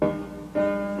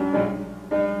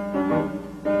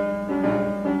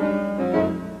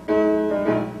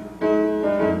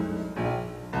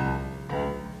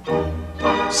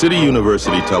City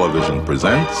University Television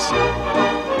presents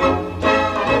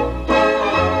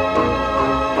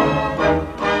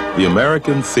the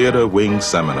American Theater Wing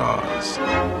Seminars.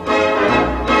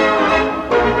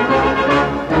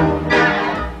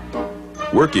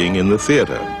 Working in the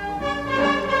theater.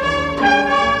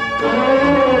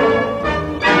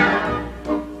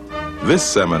 This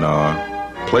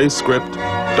seminar, play script,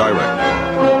 director.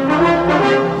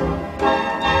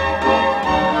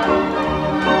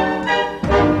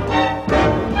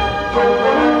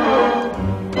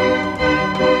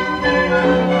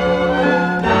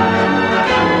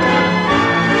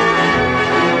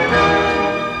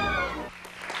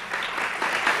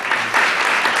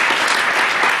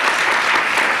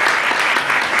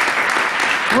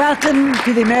 Welcome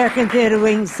to the American Theater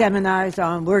Wing Seminars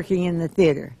on Working in the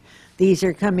Theater. These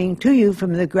are coming to you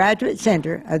from the Graduate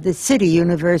Center of the City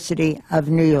University of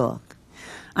New York.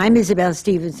 I'm Isabel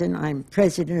Stevenson. I'm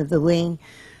president of the Wing,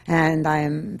 and I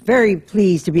am very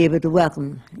pleased to be able to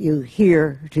welcome you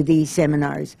here to these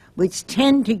seminars, which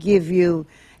tend to give you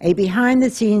a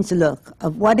behind-the-scenes look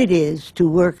of what it is to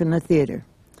work in the theater.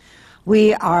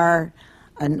 We are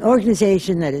an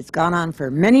organization that has gone on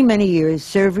for many, many years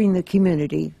serving the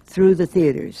community through the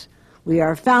theaters. We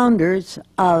are founders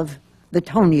of the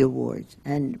Tony Awards,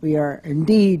 and we are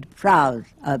indeed proud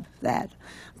of that.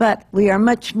 But we are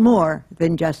much more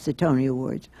than just the Tony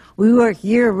Awards. We work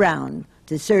year-round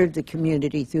to serve the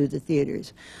community through the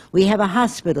theaters. We have a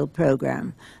hospital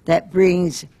program that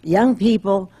brings young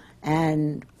people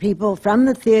and people from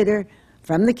the theater,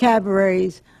 from the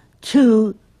cabarets,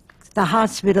 to the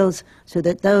hospitals so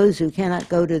that those who cannot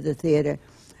go to the theater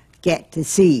get to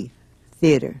see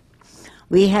theater.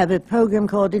 We have a program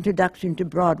called Introduction to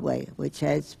Broadway, which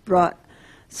has brought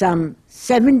some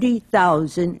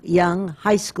 70,000 young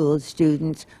high school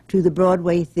students to the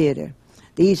Broadway theater.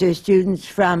 These are students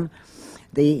from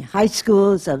the high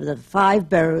schools of the 5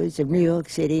 boroughs of New York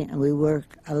City, and we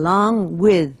work along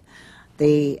with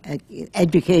the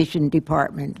Education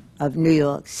Department of New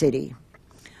York City.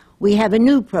 We have a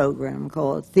new program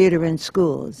called Theater in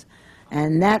Schools,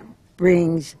 and that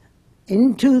brings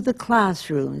into the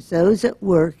classrooms those that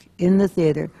work in the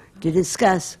theater to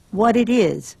discuss what it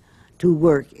is to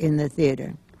work in the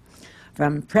theater.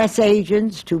 From press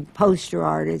agents to poster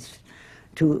artists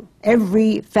to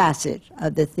every facet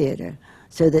of the theater,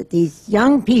 so that these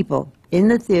young people in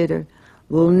the theater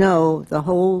will know the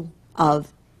whole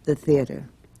of the theater.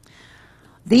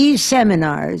 These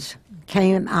seminars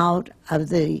came out of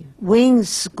the Wing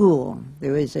School.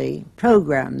 There was a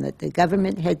program that the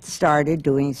government had started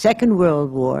during Second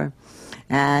World War,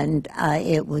 and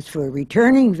it was for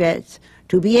returning vets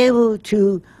to be able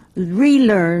to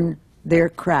relearn their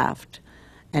craft.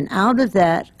 And out of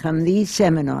that come these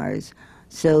seminars,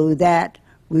 so that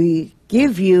we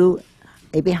give you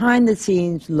a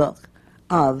behind-the-scenes look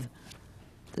of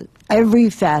every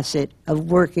facet of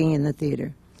working in the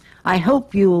theater. I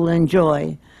hope you will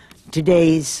enjoy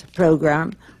today's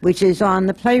program, which is on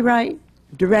the playwright,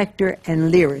 director,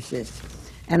 and lyricist.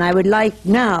 And I would like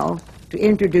now to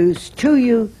introduce to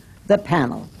you the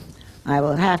panel. I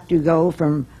will have to go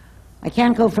from, I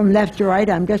can't go from left to right,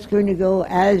 I'm just going to go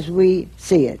as we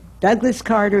see it. Douglas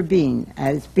Carter Beane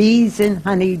as Bees and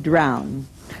Honey Drown.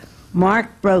 Mark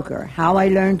Broker, How I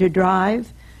Learned to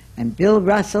Drive, and Bill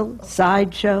Russell,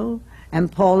 Sideshow, and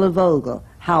Paula Vogel,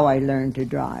 How I Learned to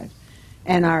Drive.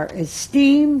 And our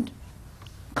esteemed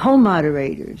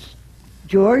co-moderators,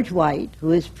 George White,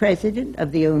 who is president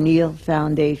of the O'Neill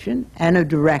Foundation and a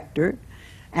director,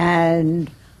 and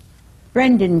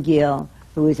Brendan Gill,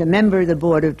 who is a member of the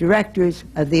board of directors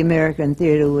of the American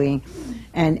Theater Wing,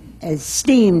 and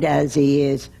esteemed as he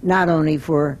is, not only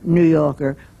for New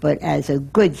Yorker, but as a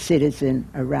good citizen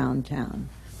around town.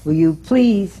 Will you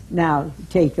please now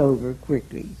take over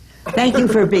quickly? Thank you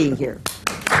for being here.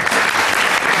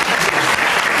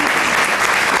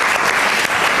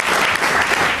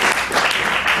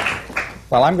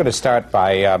 Well, I'm going to start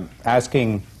by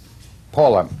asking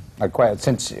Paula a question.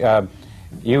 Since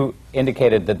you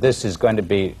indicated that this is going to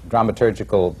be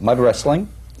dramaturgical mud wrestling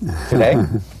today,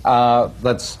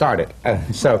 let's start it.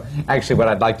 So actually what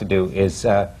I'd like to do is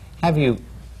have you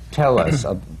tell us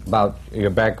about your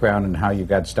background and how you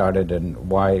got started and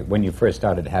why, when you first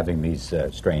started having these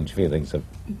strange feelings of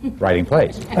writing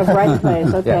plays. Of writing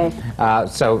plays, okay. Yeah.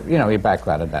 So, you know, your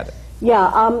background and that.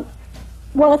 Yeah,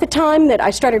 well, at the time that I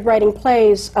started writing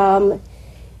plays,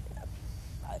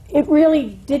 it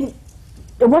really didn't,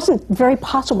 it wasn't very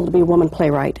possible to be a woman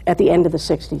playwright at the end of the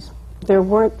 60s. There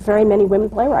weren't very many women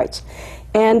playwrights.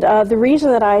 And the reason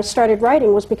that I started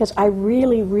writing was because I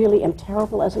really, really am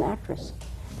terrible as an actress.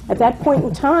 At that point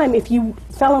in time, if you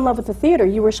fell in love with the theater,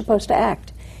 you were supposed to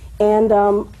act. And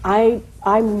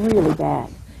I'm really bad.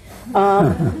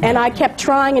 And I kept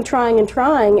trying and trying and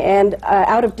trying, and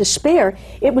out of despair,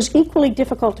 it was equally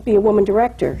difficult to be a woman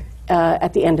director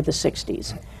at the end of the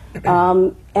 60s.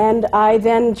 And I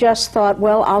then just thought,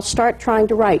 well, I'll start trying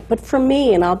to write. But for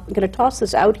me, and I'm going to toss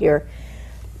this out here,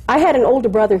 I had an older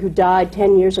brother who died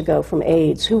 10 years ago from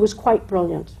AIDS, who was quite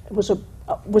brilliant.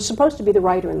 Was supposed to be the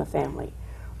writer in the family.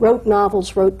 Wrote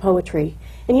novels, wrote poetry.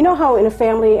 And you know how in a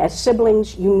family, as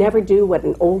siblings, you never do what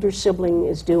an older sibling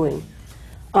is doing.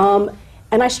 And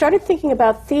I started thinking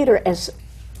about theater as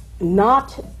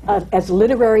not as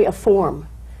literary a form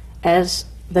as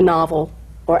the novel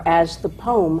or as the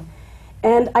poem.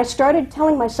 And I started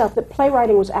telling myself that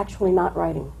playwriting was actually not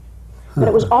writing. That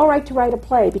it was all right to write a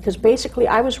play because basically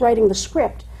I was writing the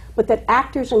script, but that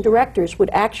actors and directors would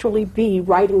actually be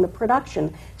writing the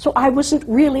production. So I wasn't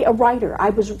really a writer. I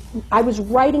was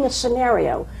writing a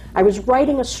scenario. I was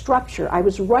writing a structure. I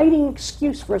was writing an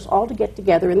excuse for us all to get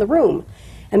together in the room.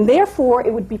 And therefore,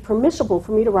 it would be permissible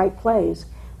for me to write plays,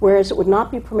 whereas it would not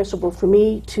be permissible for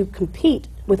me to compete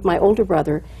with my older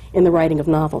brother in the writing of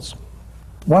novels.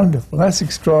 Wonderful. That's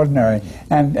extraordinary.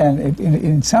 And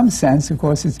in some sense, of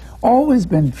course, it's always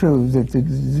been true that the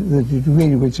degree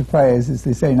to which a play is, as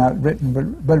they say, not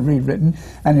written but rewritten.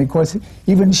 And of course,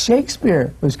 even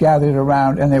Shakespeare was gathered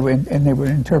around, and they were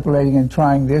interpolating and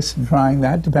trying this and trying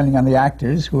that, depending on the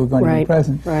actors who were going to be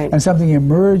present. Right. And something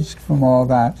emerged from all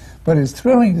that. But it's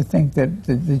thrilling to think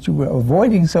that you were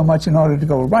avoiding so much in order to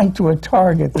go right to a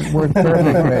target that worked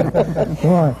perfectly.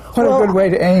 Boy, what a good way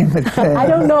to aim at things. I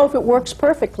don't know if it works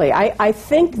perfectly. I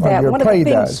think that your one of play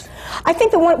the things... does. I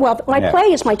think that my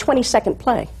play is my 22nd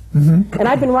play. And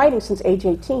I've been writing since age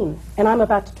 18, and I'm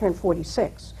about to turn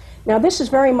 46. Now, this is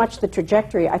very much the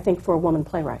trajectory, I think, for a woman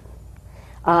playwright.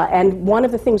 And one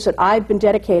of the things that I've been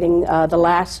dedicating the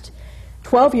last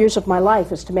 12 years of my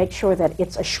life is to make sure that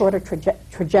it's a shorter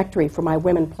trajectory for my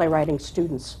women playwriting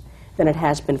students than it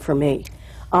has been for me.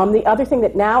 The other thing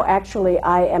that now actually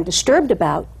I am disturbed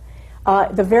about,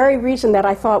 the very reason that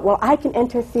I thought, well, I can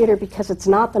enter theater because it's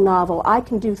not the novel, I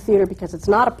can do theater because it's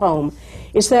not a poem,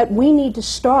 is that we need to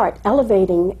start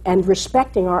elevating and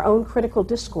respecting our own critical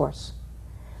discourse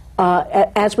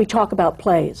as we talk about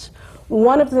plays.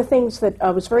 One of the things that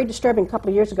was very disturbing a couple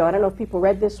of years ago, I don't know if people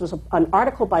read this, was an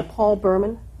article by Paul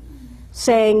Berman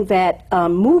saying that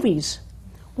movies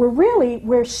were really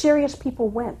where serious people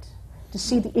went to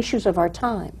see the issues of our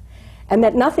time, and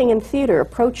that nothing in theater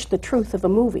approached the truth of a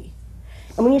movie.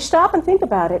 And when you stop and think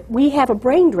about it, we have a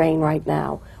brain drain right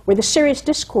now where the serious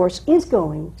discourse is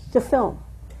going to film.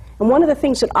 And one of the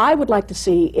things that I would like to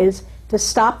see is to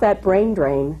stop that brain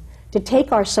drain, to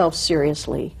take ourselves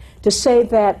seriously, to say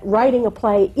that writing a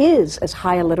play is as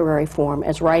high a literary form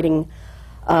as writing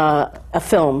a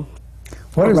film.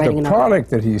 What is the product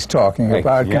that he's talking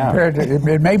about compared to...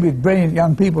 It may be brilliant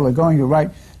young people are going to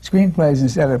write screenplays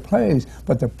instead of plays,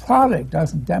 but the product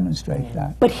doesn't demonstrate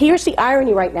that. But here's the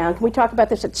irony right now. Can we talk about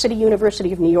this at City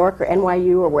University of New York or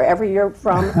NYU or wherever you're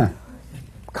from?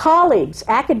 Colleagues,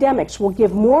 academics will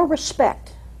give more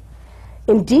respect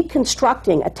in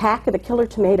deconstructing Attack of the Killer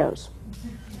Tomatoes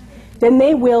than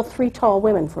they will Three Tall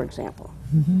Women, for example.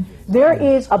 There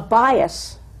is a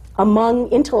bias among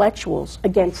intellectuals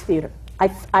against theater.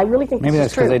 I really think maybe this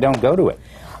that's is true. because they don't go to it.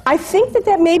 I think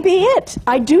that may be it.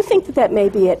 I do think that may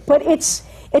be it. But it's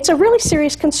a really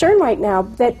serious concern right now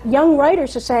that young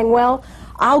writers are saying, well,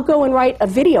 I'll go and write a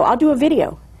video. I'll do a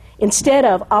video instead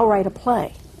of I'll write a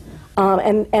play.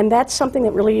 And that's something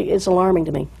that really is alarming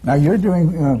to me. Now you're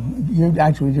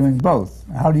actually doing both.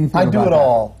 How do you feel about that? I do it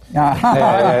all.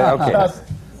 Okay.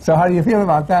 So how do you feel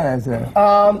about that as a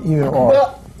either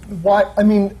or? Well, I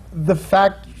mean, the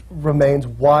fact remains,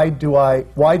 why do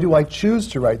I choose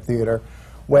to write theater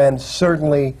when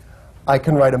certainly I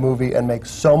can write a movie and make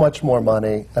so much more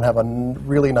money and have a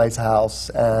really nice house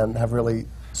and have really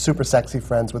super sexy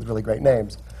friends with really great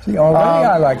names? See, already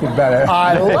I like it better.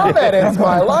 I love it. It's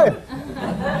my life.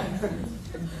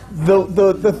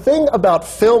 The thing about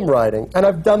film writing, and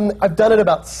I've done it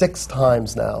about 6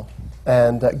 times now,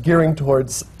 and gearing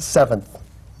towards 7th.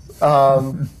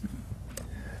 The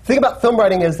thing about film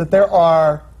writing is that there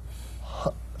are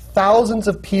thousands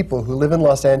of people who live in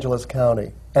Los Angeles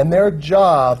County, and their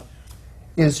job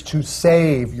is to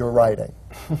save your writing.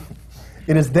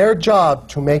 It is their job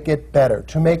to make it better,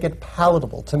 to make it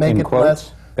palatable, to make it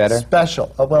less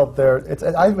special. Well,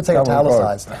 I would say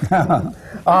italicized.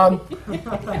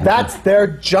 That's their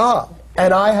job.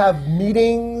 And I have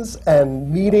meetings and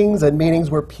meetings and meetings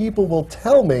where people will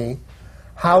tell me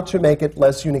how to make it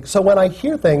less unique. So when I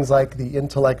hear things like the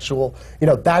intellectual,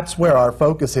 that's where our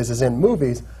focus is in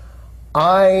movies,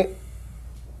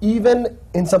 even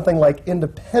in something like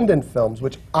independent films,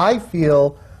 which I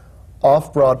feel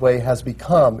Off-Broadway has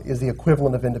become, is the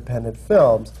equivalent of independent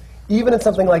films, even in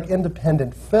something like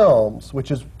independent films, which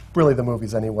is really the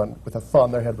movies anyone with a thought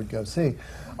in their head would go see,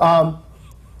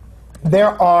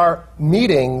 there are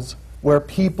meetings where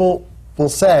people will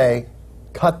say,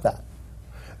 cut that.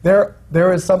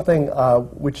 There is something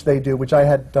which they do, which I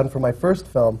had done for my first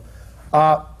film.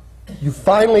 You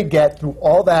finally get through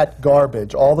all that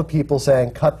garbage, all the people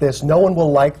saying, cut this, no one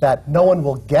will like that, no one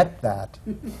will get that.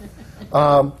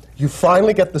 You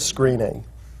finally get the screening,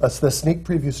 the sneak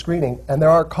preview screening, and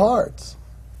there are cards.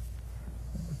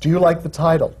 Do you like the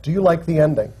title? Do you like the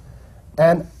ending?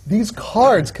 And these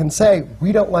cards can say,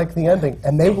 we don't like the ending,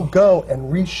 and they will go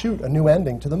and reshoot a new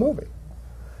ending to the movie.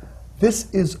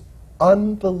 This is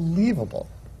unbelievable.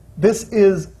 This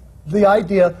is the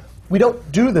idea. We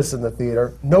don't do this in the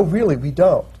theater. No, really, we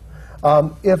don't.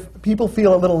 If people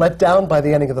feel a little let down by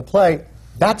the ending of the play,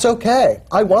 that's okay.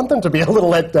 I want them to be a little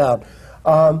let down.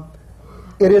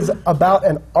 It is about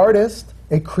an artist,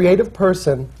 a creative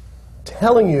person,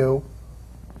 telling you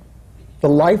the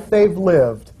life they've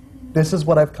lived, this is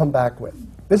what I've come back with.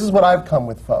 This is what I've come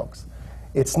with, folks.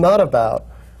 It's not about,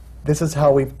 this is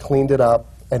how we've cleaned it up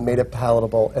and made it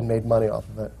palatable and made money off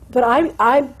of it. But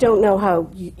I don't know how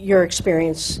your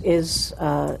experience is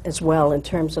as well in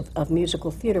terms of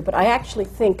musical theater, but I actually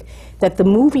think that the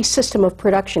movie system of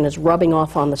production is rubbing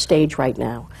off on the stage right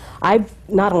now. I've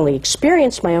not only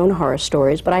experienced my own horror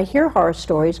stories, but I hear horror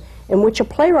stories in which a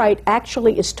playwright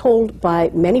actually is told by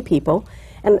many people,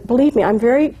 and believe me, I'm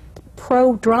very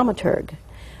pro-dramaturg,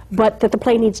 but that the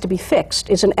play needs to be fixed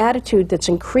is an attitude that's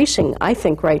increasing, I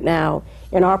think, right now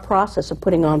in our process of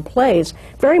putting on plays,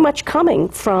 very much coming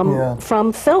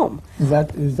from film. Is that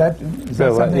something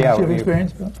that you've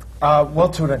experienced, Bill? Well,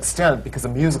 to an extent, because a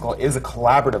musical is a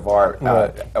collaborative art.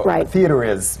 Right. Theater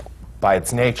is by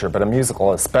its nature, but a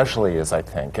musical especially is, I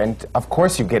think. And of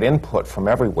course you get input from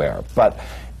everywhere, but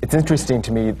it's interesting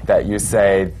to me that you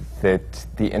say that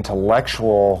the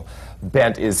intellectual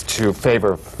bent is to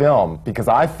favor film, because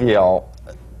I feel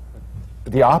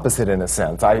the opposite in a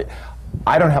sense.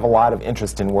 I don't have a lot of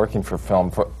interest in working for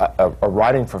film, or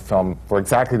writing for film, for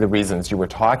exactly the reasons you were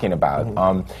talking about.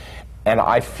 And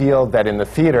I feel that in the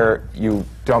theater, you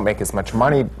don't make as much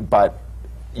money, but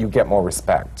you get more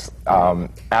respect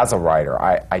as a writer.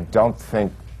 I don't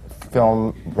think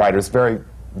film writers very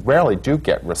rarely do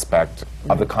get respect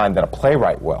of the kind that a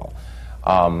playwright will.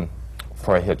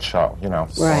 For a hit show,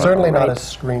 Right. Certainly not a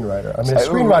screenwriter. I mean, a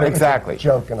screenwriter exactly. is a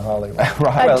joke in Hollywood.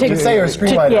 Right. Well, to say you're a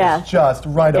screenwriter is just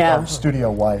right Yeah. above studio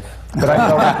wife. But I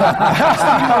know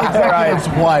Studio executive's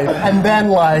wife, and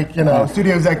then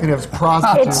studio executive's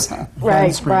prostitute. It's then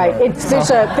right.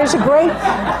 screenwriter.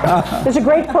 There's a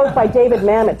great quote by David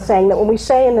Mamet saying that when we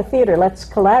say in the theater, let's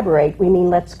collaborate, we mean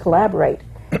let's collaborate.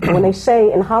 And when they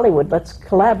say in Hollywood, let's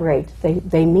collaborate,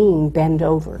 they mean bend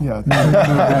over. Yeah.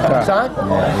 Exactly.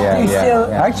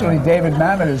 Actually, David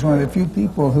Mamet is one of the few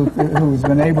people who's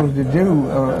been able to do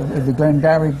the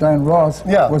Glenn Ross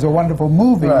was a wonderful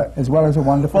movie as well as a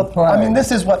wonderful play. I mean,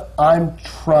 this is what I'm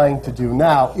trying to do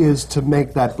now, is to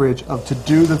make that bridge of to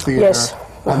do the theater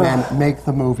and then make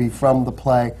the movie from the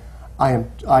play. I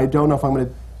don't know if I'm going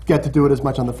to get to do it as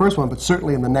much on the first one, but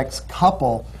certainly in the next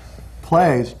couple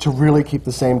plays, to really keep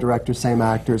the same directors, same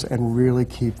actors, and really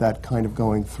keep that kind of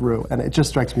going through. And it just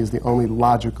strikes me as the only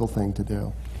logical thing to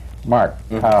do. Mark,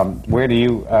 where do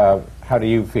you, how do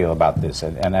you feel about this?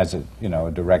 And as a,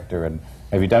 a director, and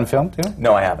have you done film too?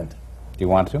 No, I haven't. Do you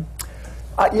want to?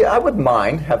 Yeah, I wouldn't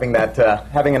mind having that,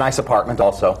 having a nice apartment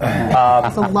also.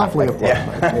 It's a lovely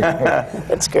apartment.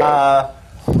 That's good.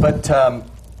 But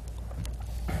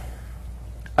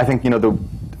I think,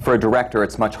 for a director,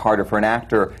 it's much harder. For an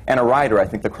actor and a writer, I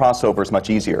think the crossover is much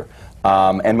easier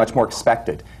and much more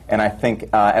expected. And I think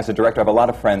as a director, I have a lot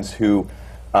of friends who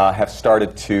have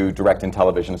started to direct in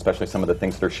television, especially some of the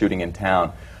things that are shooting in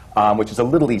town, which is a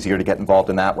little easier to get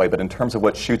involved in that way. But in terms of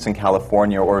what shoots in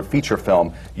California or a feature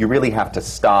film, you really have to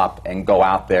stop and go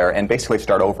out there and basically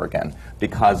start over again,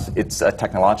 because it's a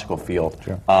technological field.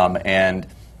 Sure. And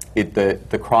the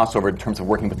crossover in terms of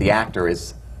working with the actor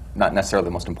is not necessarily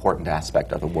the most important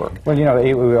aspect of the work. Well,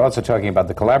 we were also talking about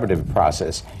the collaborative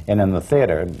process, and in the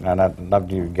theater, and I'd love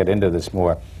to get into this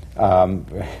more,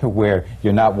 where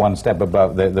you're not one step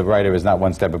above, the writer is not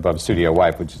one step above studio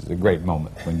wife, which is a great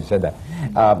moment when you said that.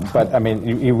 But, I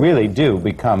mean, you really do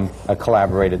become a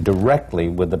collaborator directly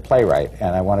with the playwright,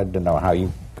 and I wanted to know how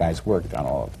you guys worked on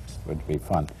all of this. would be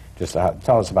fun. Just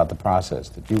tell us about the process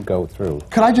that you go through.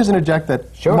 Could I just interject that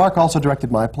Sure. Mark also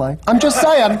directed my play? I'm just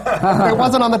saying. It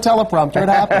wasn't on the teleprompter. It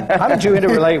happened. How did you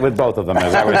interrelate with both of them,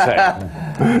 as I would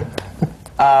say?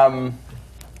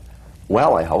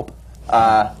 Well, I hope.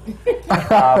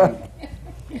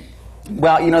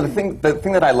 Well, you know, the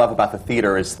thing that I love about the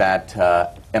theater is that,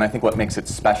 and I think what makes it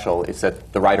special is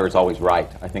that the writer is always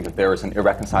right. I think that there is an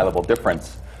irreconcilable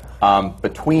difference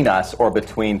between us or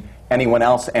between anyone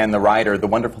else and the writer. The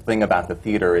wonderful thing about the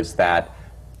theater is that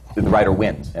the writer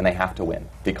wins, and they have to win,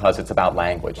 because it's about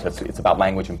language. It's about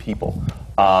language and people.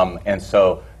 And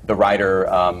so the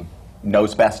writer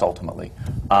knows best, ultimately.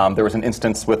 There was an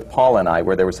instance with Paul and I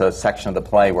where there was a section of the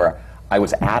play where I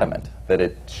was adamant that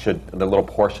the little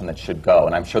portion that should go,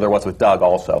 and I'm sure there was with Doug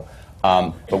also.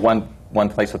 But one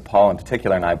place with Paul in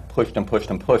particular, and I pushed and pushed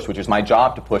and pushed, which is my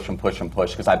job to push and push and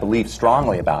push, because I believe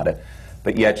strongly about it.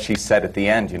 But yet she said at the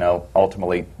end, you know,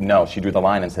 ultimately, no, she drew the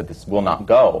line and said, this will not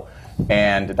go.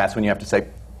 And that's when you have to say,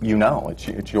 you know,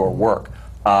 it's your work.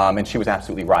 And she was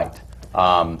absolutely right.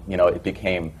 You know, it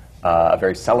became a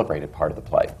very celebrated part of the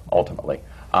play, ultimately.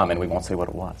 And we won't say what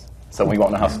it was, so we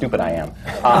won't know how stupid I am.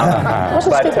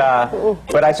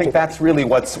 But I think that's really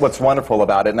what's wonderful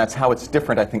about it, and that's how it's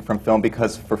different, I think, from film,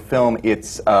 because for film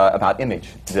it's about image.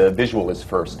 The visual is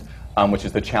first, which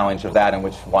is the challenge of that, and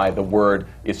which is why the word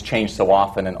is changed so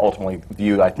often and ultimately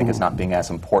viewed, I think, as not being as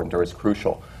important or as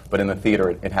crucial. But in the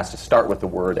theater, it has to start with the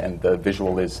word, and the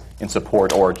visual is in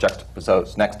support or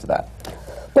juxtaposed next to that.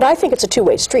 But I think it's a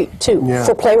two-way street, too,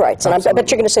 for playwrights. And I bet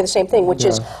you're going to say the same thing, which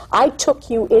is, I took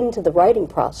you into the writing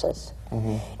process,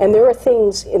 and there are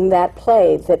things in that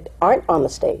play that aren't on the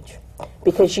stage,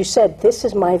 because you said, this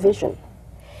is my vision.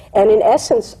 And in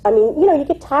essence, I mean, you know, you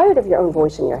get tired of your own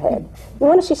voice in your head. You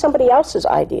want to see somebody else's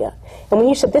idea. And when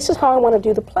you said, this is how I want to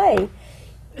do the play,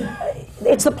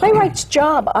 it's the playwright's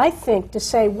job, I think, to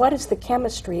say, what is the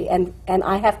chemistry, and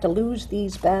I have to lose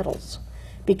these battles,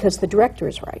 because the director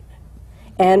is right.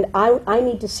 And I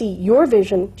need to see your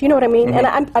vision. Do you know what I mean? And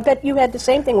I bet you had the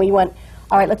same thing when you went,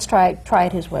 all right, let's try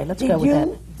it his way. Let's go with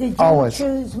that. Did you Always.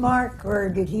 choose Mark, or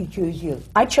did he choose you?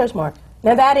 I chose Mark.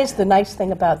 Now, that is the nice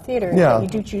thing about theater, is that you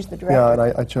do choose the director. Yeah,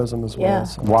 and I chose him as well. Yeah.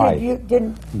 So. Why? Well,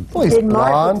 he's Did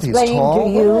Mark blonde, he's explain tall.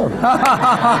 to you?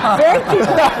 Very cute.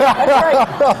 That's right.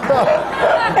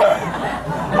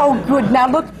 Oh, good. Now,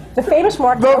 look, the famous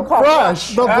Mark The blush,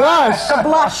 the blush. The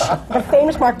blush. The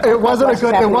famous Mark. It wasn't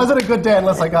a good day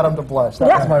unless I got him to blush. That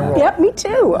was my rule. Yep, me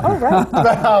too. All right.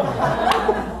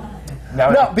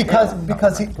 No,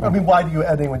 because he, I mean, why do you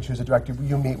anyone choose a director?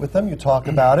 You meet with them, you talk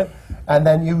about it, and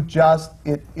then you just,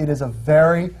 it is a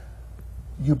very,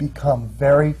 you become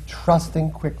very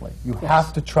trusting quickly. You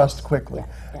have to trust quickly.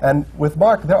 And with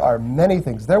Mark, there are many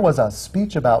things. There was a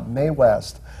speech about Mae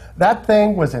West. That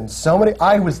thing was in so many,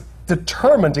 I was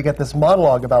determined to get this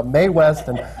monologue about Mae West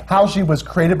and how she was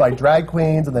created by drag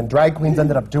queens, and then drag queens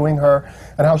ended up doing her,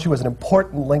 and how she was an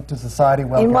important link to society.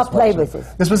 Well, In guess what play She- was this?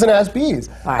 This was in As Bees.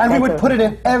 Right, And we that's would put it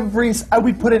in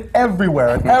we'd put it everywhere,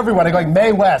 and everyone, I'm going,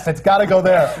 Mae West, it's got to go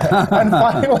there. And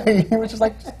finally, he was just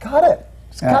like, just cut it.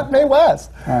 Just cut Mae West.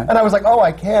 And I was like, oh,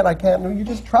 I can't. No, you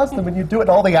just trust them, and you do it. And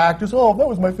all the actors, oh, that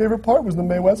was my favorite part, was the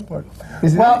Mae West part.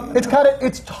 Well,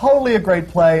 it's totally a great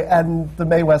play, and the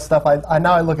Mae West stuff, I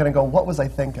now I look at it and go, what was I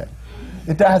thinking?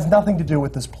 It has nothing to do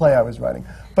with this play I was writing.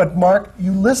 But Mark,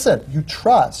 you listen, you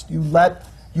trust, you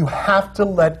have to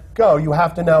let go. You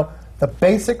have to know the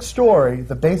basic story,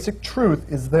 the basic truth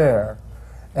is there.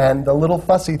 And the little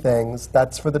fussy things,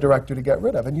 that's for the director to get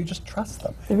rid of, and you just trust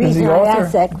them. The reason I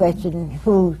asked that question,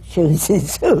 who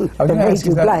chooses who, that gonna makes ask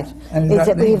you you that, blush, and is is that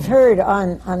that the- we've heard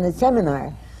on the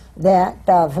seminar that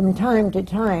from time to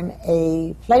time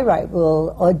a playwright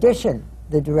will audition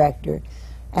the director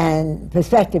and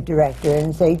prospective director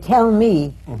and say, tell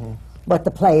me what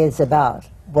the play is about.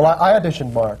 Well, I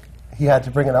auditioned Mark. He had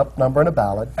to bring an up number and a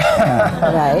ballad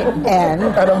Right? And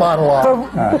and a monologue.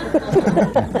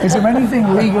 Is there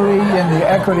anything legally in the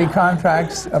equity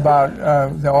contracts about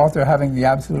the author having the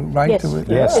absolute right Yes. to it?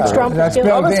 Yes, It's there Dramatist That's Guild.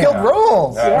 built Dramatist in. Guild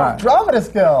rules. Yeah.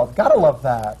 Dramatist Guild. Gotta love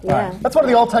that. Yeah. That's one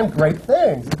of the all-time great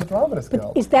things, is the Dramatist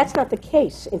Guild. That's not the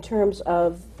case in terms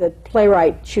of the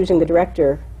playwright choosing the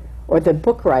director or the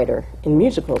book writer in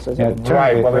musicals, is it?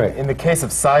 Right. Well, right. in the case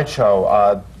of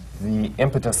Sideshow, the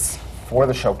impetus for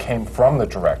the show came from the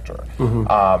director.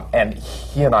 And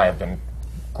he and I have been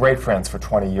great friends for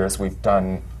 20 years. We've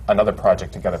done another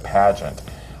project together, Pageant,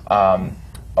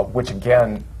 which,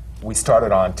 again, we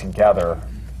started on together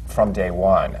from day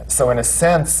one. So in a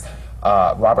sense,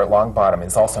 Robert Longbottom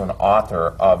is also an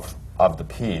author of the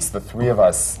piece. The three of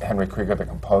us, Henry Krieger, the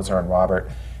composer, and Robert,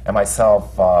 and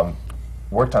myself,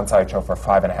 worked on Sideshow for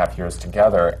 5.5 years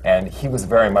together, and he was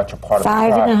very much a part of the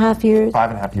Five and a half years?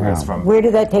 5.5 years Wow. from... Where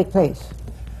did that take place?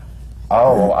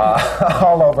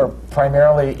 all over,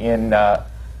 primarily in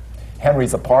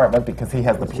Henry's apartment, because he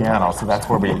has the piano, so that's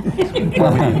where we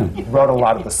wrote a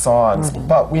lot of the songs.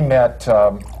 But we met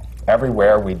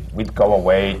everywhere. We'd go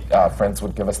away. Friends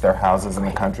would give us their houses in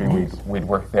the country. We'd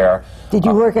work there. Did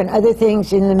you work on other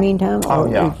things in the meantime? Oh, or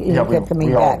yeah. You Yeah, kept coming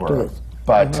we all back to were. it?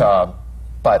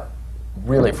 But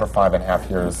really, for 5.5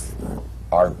 years,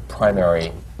 our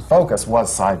primary focus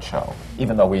was Sideshow,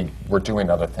 even though we were doing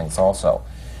other things also.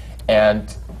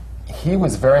 And he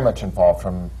was very much involved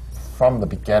from the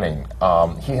beginning.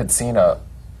 He had seen a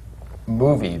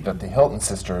movie that the Hilton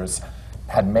sisters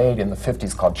had made in the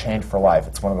 50s called Change for Life.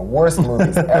 It's one of the worst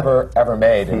movies ever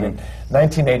made. And in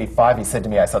 1985, he said to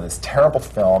me, I saw this terrible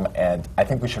film, and I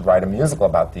think we should write a musical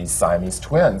about these Siamese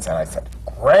twins. And I said,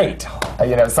 great.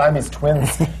 You know, Siamese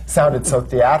twins sounded so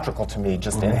theatrical to me,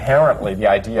 just inherently. The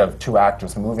idea of two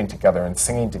actors moving together and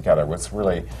singing together was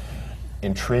really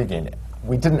intriguing.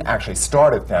 We didn't actually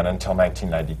start it then until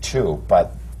 1992,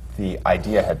 but the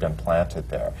idea had been planted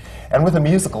there. And with a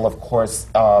musical, of course,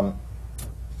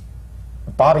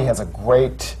 Bobby has a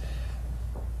great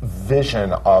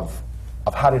vision of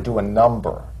how to do a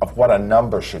number, of what a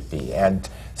number should be. And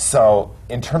so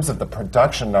in terms of the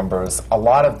production numbers, a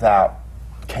lot of that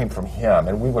came from him,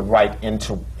 and we would write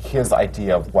into his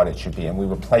idea of what it should be, and we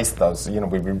replaced those. You know,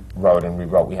 we rewrote and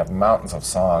rewrote. We have mountains of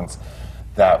songs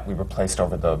that we replaced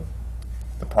over the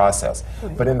process.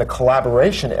 But in the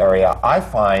collaboration area, I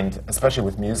find, especially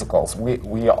with musicals,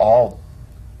 we all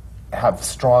have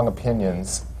strong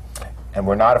opinions, and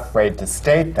we're not afraid to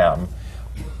state them,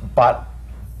 but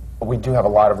we do have a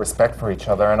lot of respect for each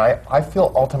other, and I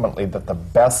feel ultimately that the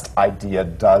best idea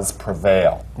does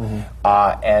prevail.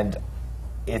 And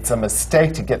it's a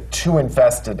mistake to get too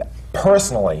invested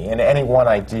personally in any one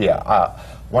idea.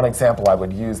 One example I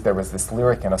would use, there was this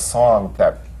lyric in a song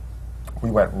that we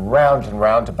went round and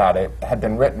round about. It had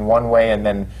been written one way, and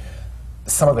then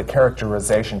some of the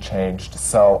characterization changed,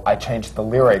 so I changed the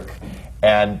lyric,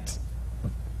 and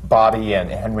Bobby and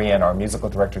Henry and our musical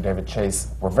director, David Chase,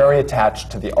 were very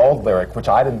attached to the old lyric, which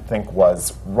I didn't think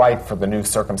was right for the new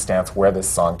circumstance where this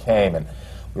song came. And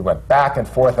we went back and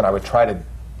forth, and I would try to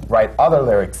write other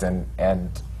lyrics and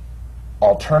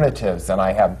alternatives, and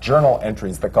I have journal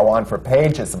entries that go on for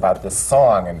pages about this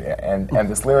song and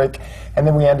this lyric, and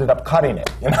then we ended up cutting it.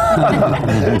 You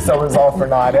know? So it was all for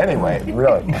naught anyway,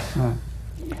 really.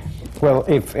 Well,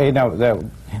 if, you know,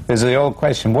 there's the old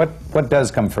question, what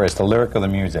does come first, the lyric or the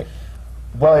music?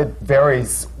 Well, it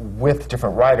varies with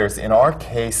different writers. In our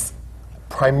case,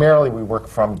 primarily we work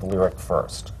from the lyric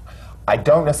first. I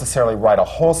don't necessarily write a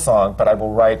whole song, but I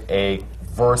will write a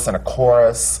verse and a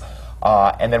chorus,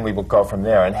 and then we will go from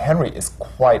there. And Henry is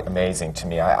quite amazing to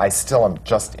me. I still am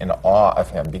just in awe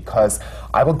of him, because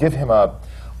I will give him a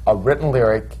written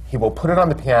lyric, he will put it on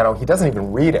the piano, he doesn't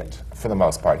even read it for the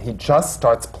most part. He just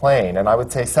starts playing, and I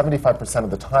would say 75% of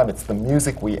the time it's the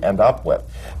music we end up with.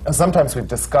 Now, sometimes we've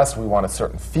discussed we want a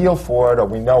certain feel for it, or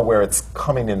we know where it's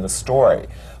coming in the story,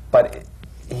 but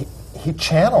he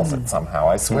channels it somehow,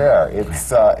 I swear.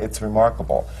 It's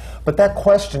remarkable. But that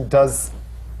question does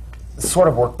sort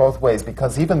of work both ways,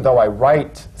 because even though I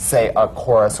write, say, a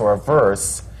chorus or a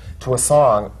verse to a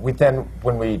song, we then,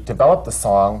 when we develop the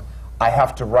song, I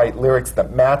have to write lyrics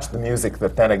that match the music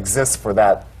that then exists for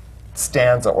that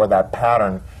stanza or that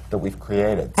pattern that we've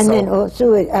created. And then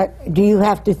also, do you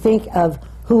have to think of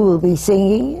who will be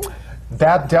singing it?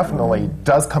 That definitely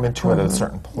does come into it at a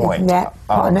certain point. At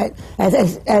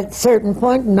a certain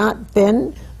point, not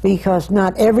then, because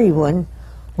not everyone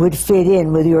would fit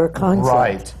in with your concept.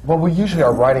 Right. Well, we usually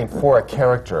are writing for a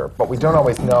character, but we don't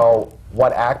always know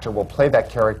what actor will play that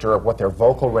character, what their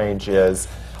vocal range is,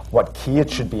 what key it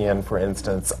should be in, for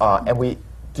instance. And we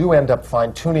do end up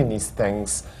fine-tuning these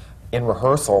things in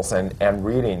rehearsals and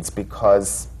readings,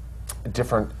 because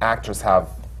different actors have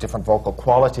different vocal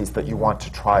qualities that you want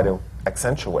to try to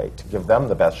accentuate, to give them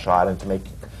the best shot and to make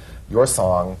your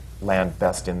song land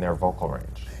best in their vocal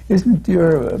range. Isn't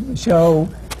your show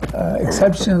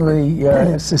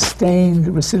exceptionally sustained,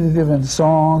 recitative in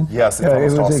song? Yes, it's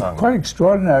almost all It was sung. quite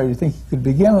extraordinary to think you could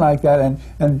begin like that,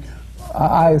 and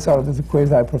I sort of, as a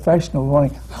quasi-professional,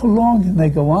 wondering how long can they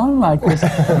go on like this,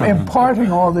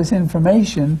 imparting all this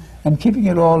information and keeping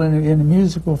it all in a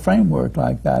musical framework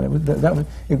like that.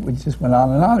 It just went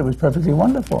on and on. It was perfectly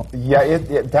wonderful. Yeah,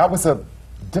 that was a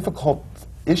difficult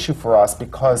issue for us,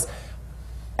 because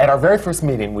at our very first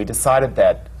meeting, we decided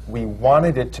that we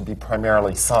wanted it to be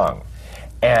primarily sung.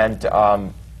 And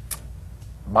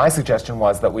my suggestion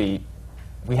was that we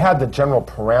we had the general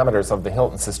parameters of the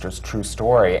Hilton Sisters' true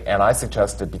story, and I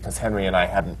suggested, because Henry and I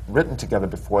hadn't written together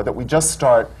before, that we just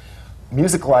start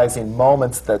musicalizing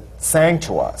moments that sang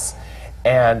to us.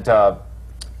 And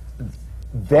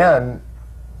then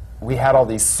we had all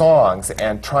these songs,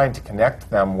 and trying to connect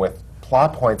them with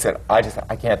plot points, and I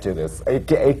can't do this.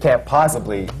 It can't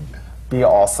possibly be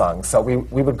all sung. So we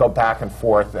would go back and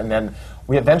forth, and then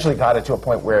we eventually got it to a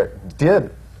point where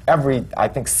every, I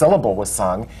think, syllable was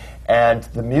sung, and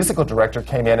the musical director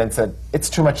came in and said, it's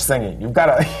too much singing. You've got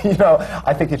to,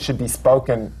 I think it should be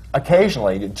spoken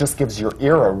occasionally. It just gives your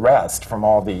ear a rest from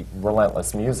all the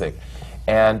relentless music.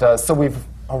 And so we've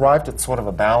arrived at sort of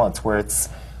a balance where it's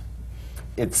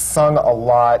sung a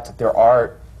lot. There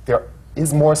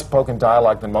is more spoken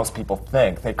dialogue than most people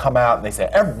think. They come out and they say,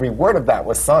 every word of that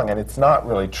was sung, and it's not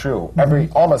really true.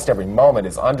 Almost every moment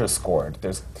is underscored.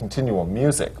 There's continual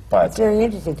music, but... It's very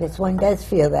interesting, because one does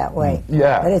feel that way.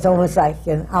 Yeah. But it's almost like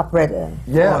an operetta.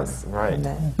 Yes, right.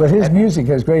 But his music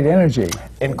has great energy.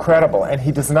 Incredible, and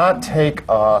he does not take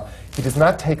a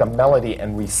melody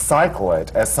and recycle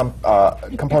it as some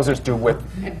composers do with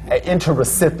into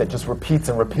recit that just repeats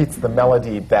and repeats the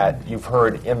melody that you've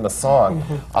heard in the song.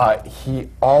 He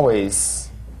always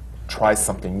tries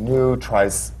something new,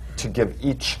 tries to give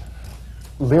each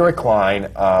lyric line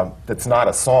that's not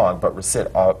a song but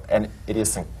recit, and it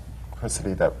is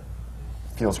synchronicity that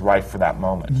feels right for that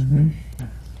moment.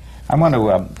 I want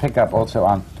to pick up also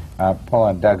on Paula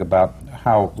and Doug about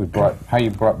how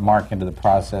you brought Mark into the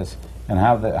process, and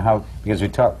because we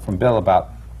talked from Bill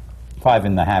about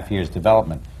 5.5 years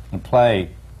development. And play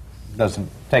doesn't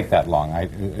take that long.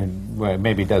 Well,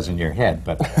 maybe it does in your head,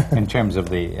 but in terms of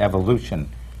the evolution,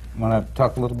 want to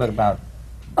talk a little bit about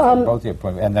both of you,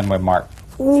 and then with Mark.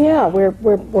 Yeah,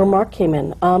 where Mark came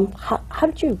in. How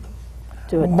did you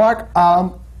do it? Mark,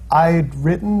 I'd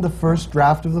written the first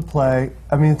draft of the play.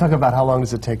 I mean, talk about how long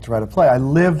does it take to write a play. I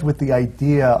lived with the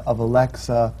idea of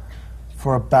Alexa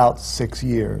for about 6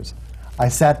 years. I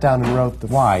sat down and wrote the...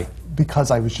 Why?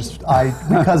 Because I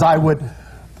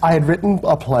had written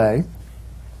a play.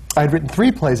 I had written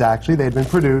 3 plays, actually. They had been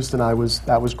produced, and that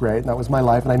was great, and that was my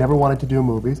life, and I never wanted to do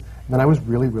movies. And then I was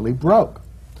really, really broke,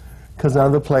 because none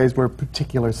of the plays were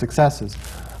particular successes.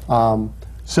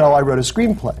 So I wrote a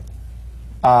screenplay.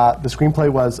 The screenplay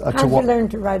was... How did you learn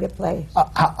to write a play?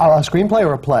 A screenplay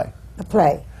or a play? A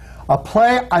play. A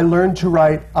play I learned to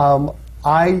write.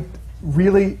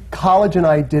 College and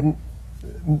I didn't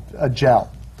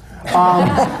gel.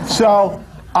 So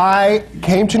I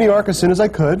came to New York as soon as I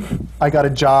could. I got a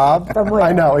job. From where?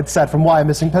 I know, it's set from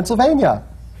Wyomissing, Pennsylvania.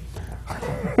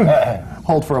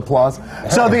 Hold for applause.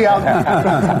 So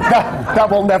that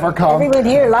will never come. Everyone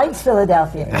here likes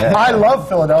Philadelphia. I love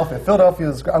Philadelphia.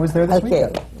 I was there this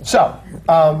weekend. So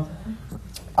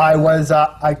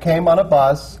I came on a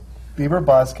bus, Beaver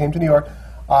bus, came to New York.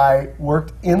 I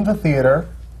worked in the theater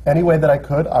any way that I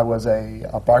could. I was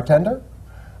a bartender.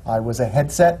 I was a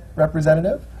headset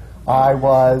representative. I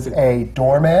was a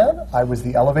doorman. I was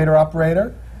the elevator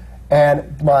operator.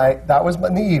 And that was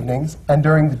in the evenings. And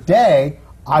during the day,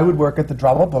 I would work at the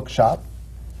Drama Bookshop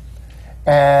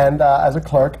and as a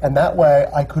clerk, and that way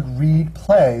I could read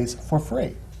plays for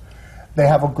free. They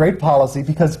have a great policy,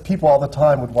 because people all the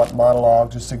time would want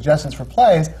monologues or suggestions for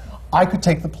plays. I could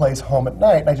take the plays home at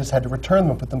night, and I just had to return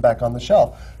them and put them back on the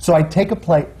shelf. So I'd take a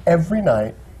play every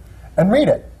night and read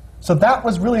it. So that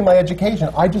was really my education.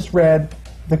 I just read,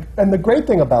 and the great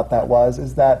thing about that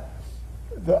is that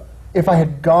if I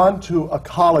had gone to a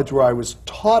college where I was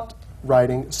taught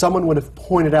writing, someone would have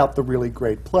pointed out the really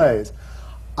great plays.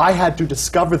 I had to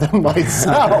discover them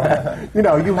myself.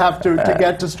 You have to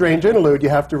get to Strange Interlude, you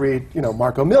have to read,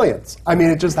 Marco Millions. I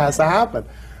mean, it just has to happen.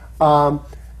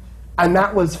 And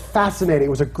that was fascinating.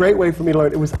 It was a great way for me to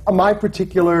learn. It was my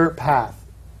particular path.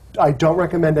 I don't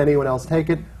recommend anyone else take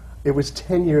it. It was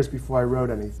 10 years before I wrote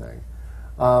anything.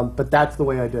 But that's the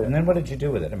way I did it. And then what did you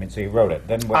do with it? I mean, so you wrote it.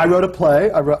 Then I wrote a play,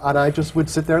 and I just would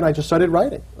sit there and I just started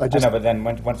writing. I know, but then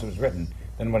once it was written,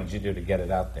 then what did you do to get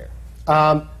it out there?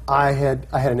 I had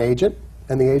an agent,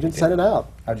 and the agent sent it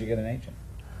out. How'd you get an agent?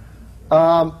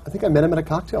 I think I met him at a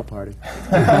cocktail party.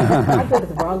 I go to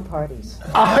the wrong parties.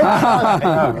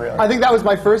 I think that was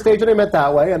my first agent I met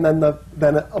that way, and then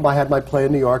I had my play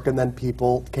in New York, and then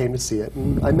people came to see it,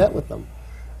 and I met with them.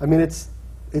 I mean,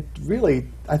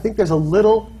 I think there's a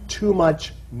little too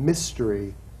much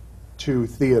mystery to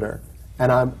theater,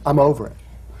 and I'm over it.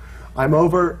 I'm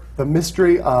over the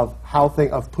mystery of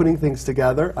of putting things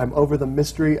together. I'm over the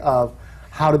mystery of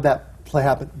how did that play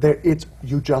happen.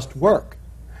 You just work.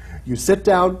 You sit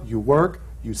down, you work,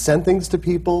 you send things to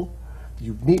people,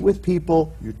 you meet with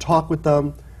people, you talk with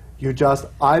them,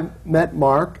 I met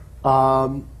Mark.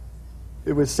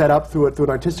 It was set up through an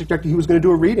artistic director. He was going to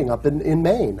do a reading up in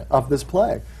Maine of this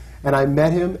play. And I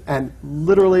met him, and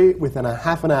literally within a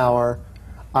half an hour,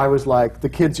 I was like, the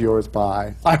kid's yours,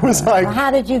 bye. I was like... How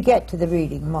did you get to the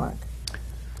reading, Mark?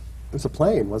 It was a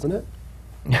plane, wasn't it?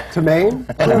 To Maine?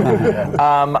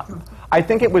 I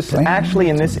think it was actually,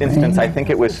 in this instance, I think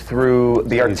it was through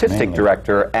the artistic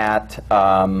director at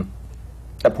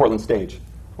Portland Stage,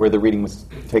 where the reading was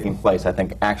taking place. I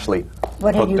think actually.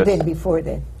 What had you been before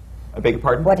then? I beg your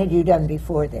pardon? What had you done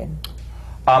before then?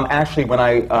 Actually, when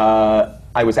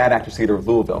I was at Actors Theatre of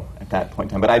Louisville at that point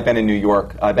in time, but I've been in New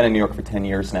York. I've been in New York for 10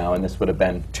 years now, and this would have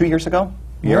been 2 years ago,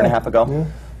 a year and a half ago. Yeah.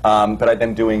 But I've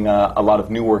been doing a lot of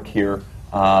new work here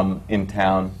in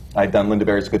town. I've done Linda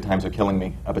Berry's Good Times Are Killing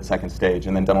Me up at Second Stage,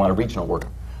 and then done a lot of regional work.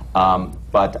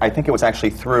 But I think it was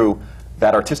actually through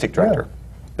that artistic director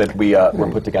that we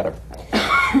were put together.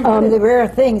 One of the rare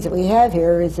things that we have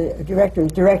here is a director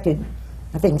who's directed,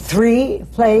 I think, 3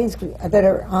 plays that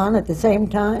are on at the same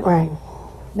time. Right.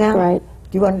 Now, do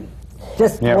you want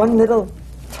just one little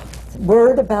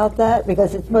word about that?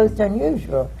 Because it's most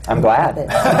unusual. I'm glad.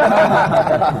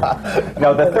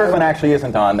 No, the third one actually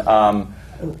isn't on.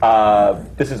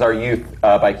 This is Our Youth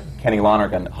by Kenny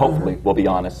Lonergan. Hopefully we'll be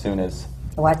on as soon as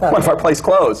one of our plays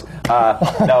close.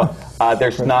 No,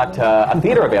 there's not a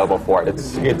theater available for it.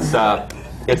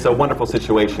 It's a wonderful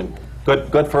situation.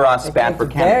 Good for us, bad for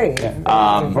Kenny.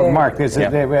 But Mark,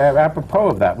 apropos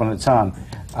of that, when it's on,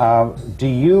 do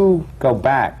you go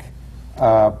back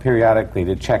periodically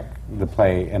to check the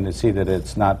play and to see that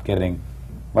it's not getting,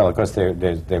 well, of course they're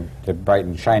bright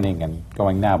and shining and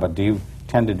going now, but do you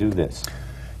tend to do this?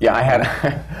 Yeah, I had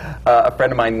a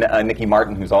friend of mine, Nikki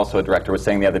Martin, who's also a director, was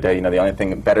saying the other day, the only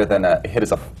thing better than a hit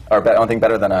is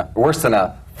worse than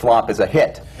a flop is a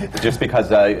hit, just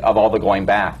because of all the going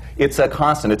back. It's a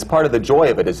constant. It's part of the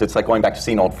joy of it. It's like going back to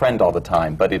see an old friend all the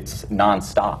time, but it's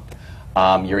nonstop.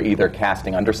 You're either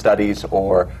casting understudies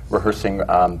or rehearsing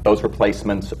those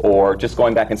replacements or just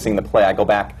going back and seeing the play. I go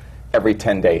back every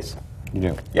 10 days. You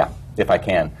do? Yeah, if I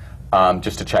can.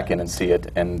 Just to check in and see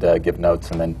it and give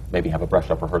notes and then maybe have a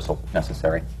brush-up rehearsal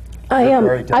necessary.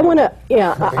 I want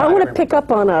to pick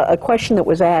up on a question that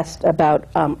was asked about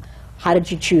how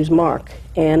did you choose Mark?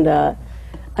 And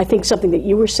I think something that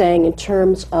you were saying in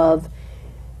terms of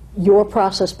your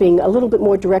process being a little bit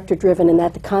more director-driven and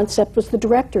that the concept was the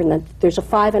director and that there's a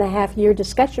 5.5-year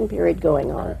discussion period going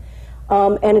on.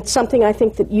 And it's something I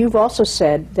think that you've also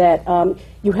said that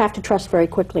you have to trust very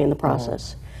quickly in the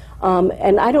process.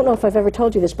 And I don't know if I've ever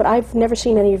told you this, but I've never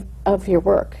seen any of your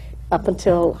work up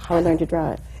until How I Learned to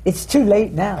Drive. It's too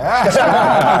late now.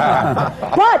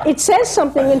 But it says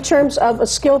something in terms of a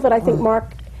skill that I think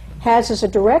Mark has as a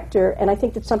director, and I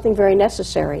think that's something very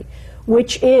necessary,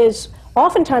 which is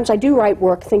oftentimes I do write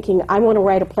work thinking I want to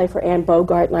write a play for Anne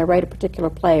Bogart, and I write a particular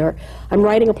play, or I'm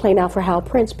writing a play now for Hal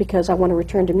Prince because I want to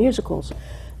return to musicals.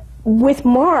 With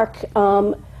Mark,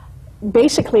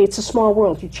 basically, it's a small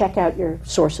world. You check out your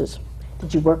sources.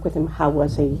 Did you work with him? How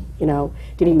was he?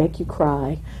 Did he make you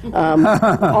cry? All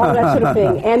that sort of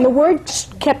thing. And the word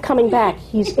kept coming back.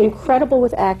 He's incredible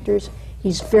with actors.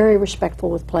 He's very respectful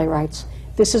with playwrights.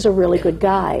 This is a really good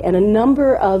guy. And a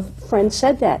number of friends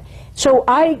said that. So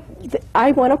I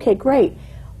went, okay, great.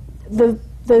 The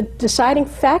deciding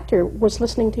factor was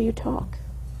listening to you talk.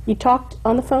 You talked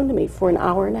on the phone to me for an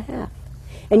hour and a half.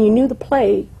 And you knew the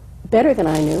play better than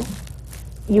I knew.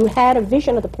 You had a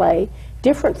vision of the play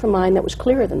different from mine that was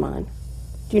clearer than mine.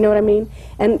 Do you know what I mean?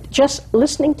 And just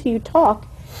listening to you talk,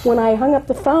 when I hung up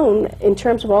the phone, in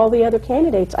terms of all the other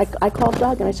candidates, I called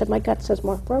Doug and I said, my gut says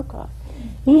Mark Brokaw.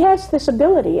 He has this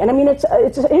ability. And I mean, it's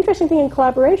an interesting thing in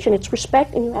collaboration. It's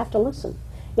respect, and you have to listen.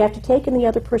 You have to take in the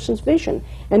other person's vision.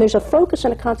 And there's a focus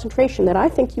and a concentration that I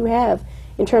think you have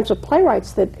in terms of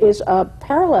playwrights that is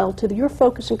parallel to your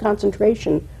focus and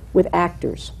concentration with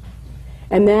actors.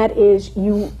 And that is,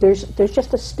 there's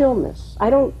just a stillness. I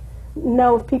don't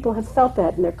know if people have felt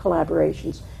that in their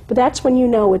collaborations, but that's when you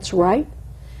know it's right.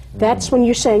 That's when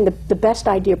you're saying the best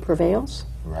idea prevails.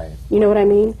 Right. You know what I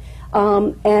mean?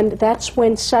 And that's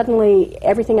when suddenly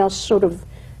everything else sort of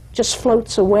just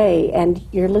floats away and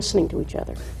you're listening to each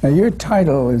other. Now, your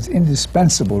title is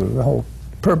indispensable to the whole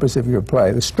purpose of your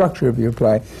play, the structure of your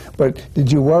play. But did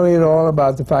you worry at all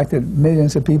about the fact that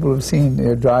millions of people have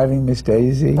seen Driving Miss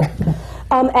Daisy?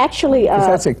 Actually...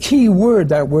 that's a key word.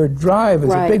 That word drive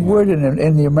is a big word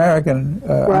in the American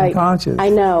unconscious. I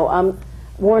know.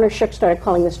 Warner Shook started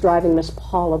calling this Driving Miss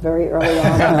Paula very early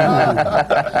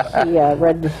on. He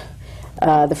read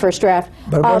the first draft.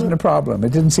 But it wasn't a problem.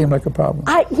 It didn't seem like a problem.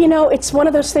 It's one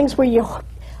of those things where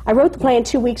I wrote the play in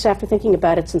 2 weeks after thinking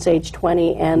about it since age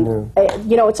 20, and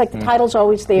you know, it's like the title's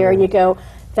always there, and you go,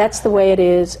 that's the way it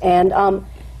is. And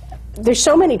there's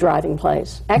so many driving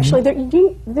plays. Actually,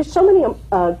 there's so many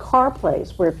car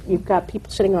plays where you've got people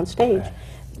sitting on stage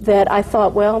that I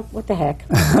thought, well, what the heck?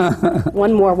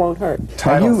 One more won't hurt.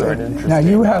 Titles are interesting. Now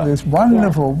you have this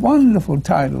wonderful, wonderful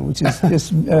title, which is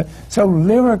just so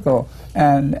lyrical,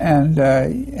 and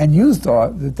you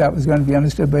thought that was going to be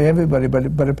understood by everybody,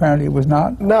 but apparently it was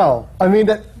not. No, I mean,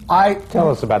 Tell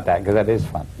us about that, because that is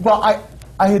fun. Well,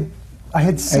 I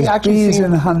had seen, As actually bees seen,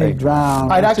 in honey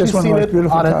drown. I'd It's actually just one of seen the most it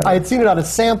beautiful on titles. I had seen it on a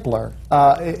sampler.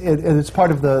 It's part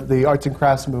of the arts and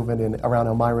crafts movement around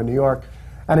Elmira, New York,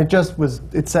 and it just was.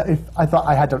 I thought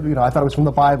I had to, I thought it was from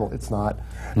the Bible. It's not,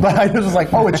 but I just was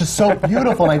like, oh, it's just so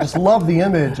beautiful, and I just love the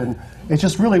image, and it's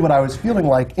just really what I was feeling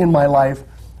like in my life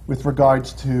with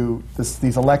regards to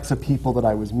these Alexa people that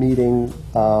I was meeting.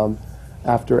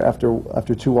 After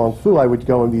Tu Wong Fu, I would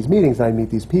go in these meetings and I'd meet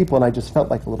these people, and I just felt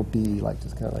like a little bee, like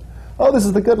just kind of like, oh, this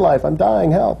is the good life. I'm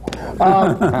dying, help.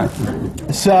 I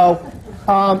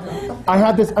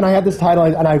had this title,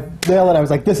 and I nailed it. I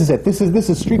was like, this is it. This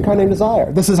is Streetcar Named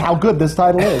Desire. This is how good this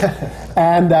title is.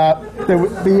 And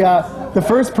the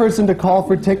first person to call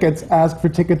for tickets asked for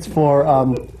tickets for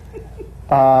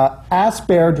Ass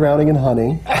Bear Drowning in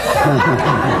Honey.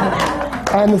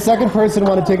 And the second person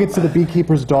wanted tickets to The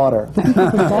Beekeeper's Daughter. The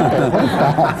Beekeeper's Daughter? What is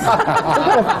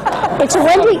that? It's a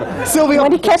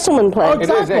Wendy Kesselman play. Oh,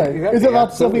 exactly. Is it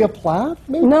about Sylvia Plath?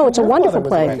 Maybe? No, it's a I thought wonderful it was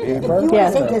play. Wendy, If but- you Yeah.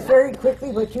 want to take us very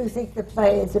quickly what you think the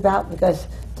play is about, because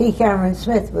T. Cameron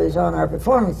Smith was on our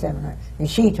performance seminar, and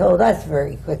she told us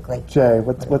very quickly. Jay,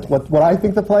 what I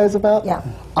think the play is about? Yeah.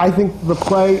 I think the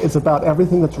play is about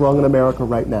everything that's wrong in America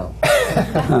right now.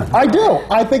 I do.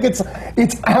 I think it's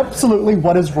absolutely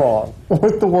what is wrong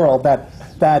with the world. That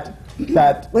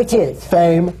Which is?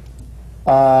 fame,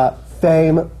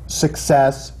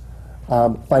 success,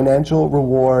 financial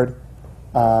reward,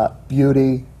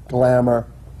 beauty, glamour.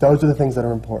 Those are the things that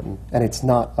are important, and it's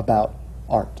not about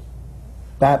art.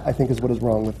 That, I think, is what is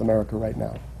wrong with America right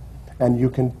now. And you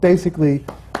can basically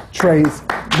trace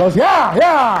those. Yeah.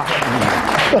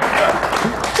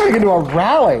 Turning into a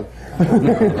rally.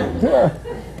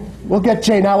 We'll get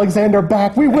Jane Alexander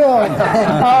back. We will.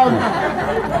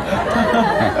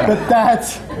 But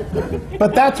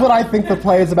that's what I think the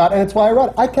play is about, and it's why I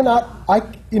wrote it.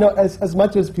 As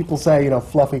much as people say,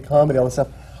 fluffy comedy, all this stuff,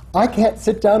 I can't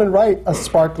sit down and write a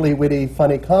sparkly, witty,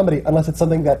 funny comedy unless it's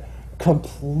something that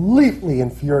completely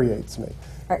infuriates me.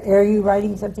 Are you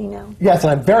writing something now? Yes,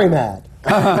 and I'm very mad.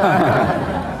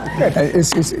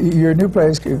 Your new play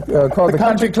is called The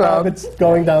Country Club, It's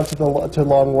going down to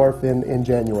Long Wharf in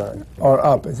January. or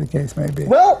up, as the case may be.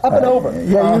 Well, up and over.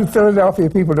 Yeah, you Philadelphia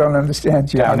people don't understand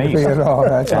geography east. at all.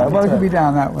 That's right. Well, it could be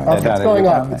down that way. It's going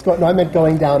up. No, I meant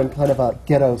going down in kind of a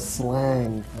ghetto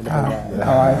slang. Kind of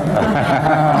a way.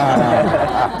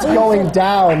 It's going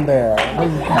down there.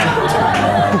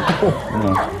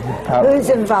 Who's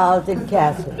involved in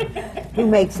casting? Who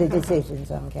makes the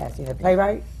decisions on casting? The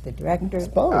playwright, the director?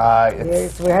 both. How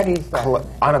do you start?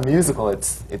 On a musical,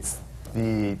 it's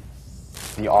the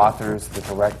authors, the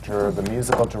director, the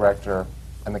musical director,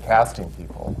 and the casting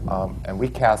people. And we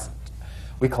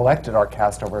collected our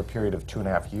cast over a period of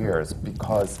 2.5 years,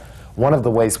 because one of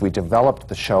the ways we developed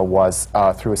the show was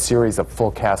through a series of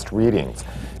full cast readings.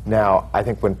 Now, I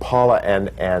think when Paula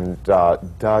and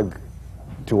Doug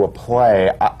do a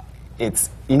play, it's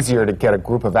easier to get a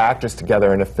group of actors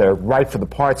together, and if they're right for the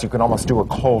parts, you can almost do a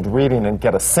cold reading and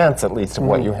get a sense, at least, of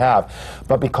what you have.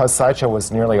 But because Sideshow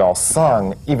was nearly all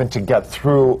sung, even to get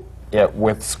through it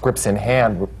with scripts in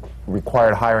hand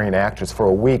required hiring actors for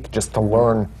a week just to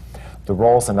learn the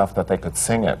roles enough that they could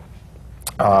sing it.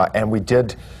 And we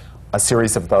did a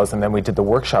series of those, and then we did the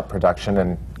workshop production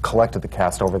and collected the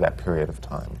cast over that period of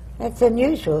time. It's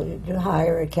unusual to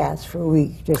hire a cast for a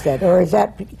week, just that, or is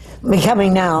that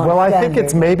becoming now? Well, I think standard?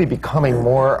 it's maybe becoming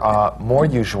more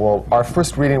usual. Our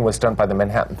first reading was done by the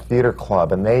Manhattan Theater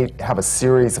Club, and they have a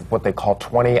series of what they call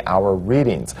 20-hour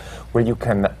readings, where you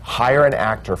can hire an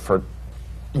actor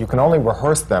you can only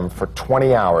rehearse them for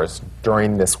 20 hours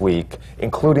during this week,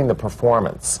 including the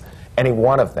performance, any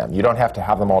one of them. You don't have to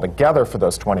have them all together for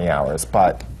those 20 hours,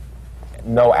 but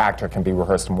no actor can be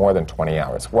rehearsed more than 20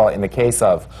 hours. Well, in the case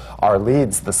of our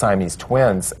leads, the Siamese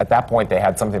twins, at that point they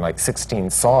had something like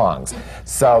 16 songs.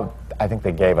 So I think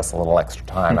they gave us a little extra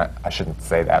time. I shouldn't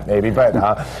say that, maybe, but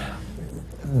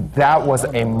that was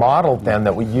a model then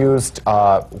that we used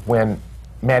when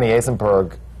Manny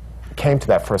Eisenberg came to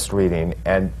that first reading,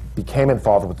 and became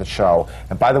involved with the show.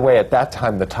 And by the way, at that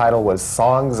time, the title was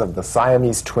Songs of the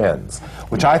Siamese Twins,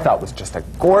 which I thought was just a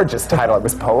gorgeous title. It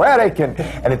was poetic, and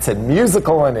it said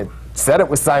musical, and it said it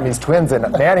was Siamese Twins,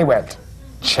 and Manny went,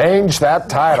 change that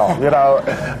title, you know.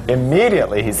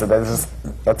 Immediately, he said,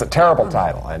 that's a terrible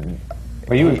title. And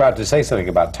well, you were about to say something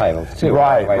about titles, too.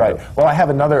 Right, right. Well, I have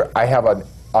an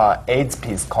AIDS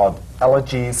piece called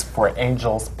Elegies for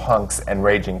Angels, Punks, and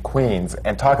Raging Queens,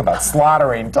 and talk about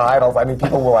slaughtering titles. I mean,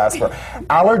 people will ask for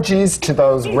allergies to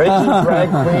those raging drag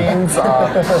queens.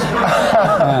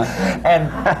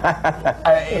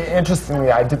 Interestingly,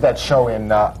 I did that show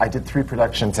I did 3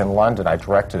 productions in London. I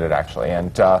directed it, actually.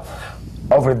 And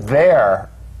over there,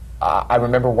 I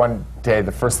remember one day,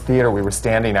 the first theater, we were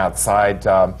standing outside,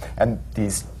 and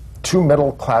these 2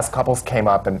 middle-class couples came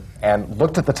up and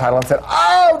looked at the title and said,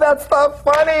 "Oh, that's the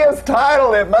funniest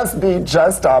title! It must be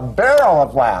just a barrel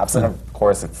of laughs." And of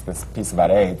course, it's this piece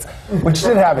about AIDS, which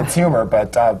did have its humor,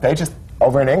 but they just,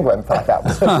 over in England, thought that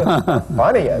was the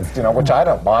funniest, you know, which I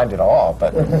don't mind at all.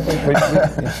 But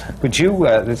would you,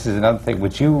 this is another thing,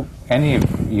 would you, any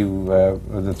of you,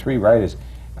 the 3 writers,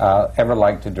 ever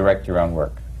like to direct your own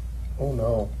work? Oh,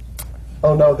 no.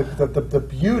 Oh, no, the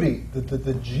beauty,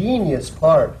 the genius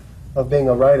part of being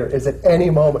a writer is at any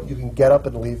moment you can get up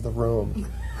and leave the room.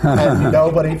 And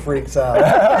nobody freaks out.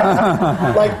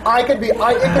 Like, it could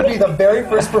be the very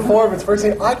first performance, first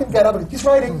scene, I can get up and, he's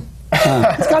writing.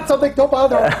 He's got something, don't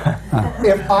bother.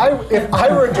 If I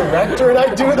were a director and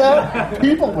I do that,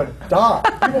 people would die.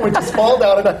 People would just fall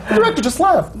down and die. The director just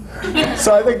left.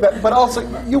 So I think that, but also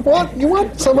you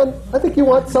want someone. I think you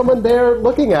want someone there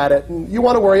looking at it, and you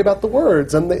want to worry about the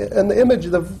words and the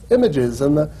images,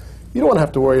 and you don't want to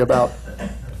have to worry about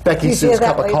Becky Sue's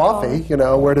cup of coffee. You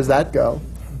know, where does that go?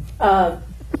 I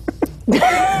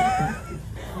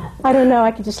don't know.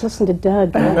 I could just listen to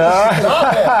Doug.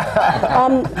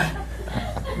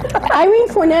 Irene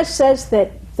Fornés says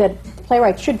that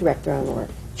playwrights should direct their own work.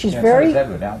 She's very,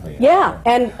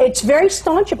 and it's very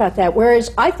staunch about that.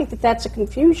 Whereas I think that that's a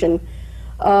confusion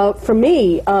for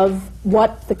me of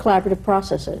what the collaborative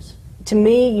process is. To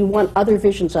me, you want other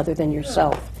visions other than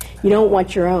yourself. You don't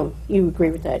want your own. You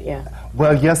agree with that, yeah?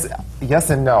 Well, yes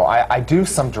and no. I do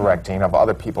some directing of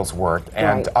other people's work,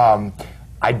 and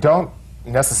I don't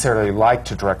necessarily like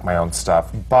to direct my own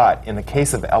stuff. But in the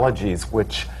case of Elegies,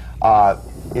 which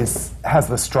has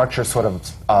the structure sort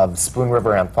of Spoon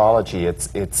River anthology.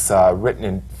 It's written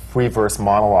in free verse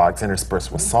monologues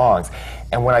interspersed with songs.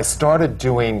 And when I started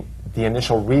doing the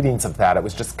initial readings of that, it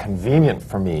was just convenient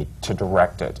for me to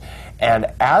direct it. And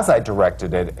as I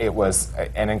directed it, it was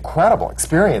an incredible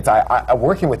experience. I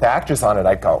working with actors on it,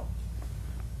 I go,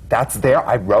 that's there,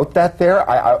 I wrote that there.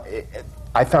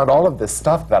 I found all of this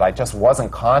stuff that I just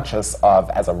wasn't conscious of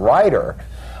as a writer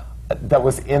that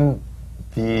was in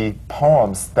the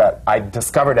poems that I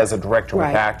discovered as a director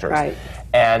with actors. Right.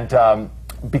 And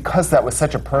because that was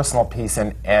such a personal piece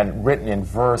and written in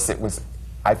verse,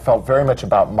 I felt very much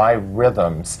about my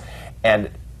rhythms, and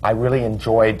I really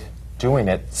enjoyed doing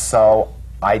it. So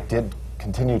I did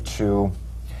continue to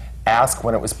ask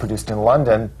when it was produced in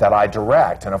London that I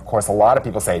direct. And of course, a lot of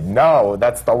people say, no,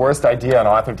 that's the worst idea, an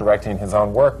author directing his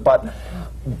own work. But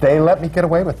they let me get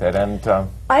away with it. And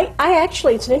I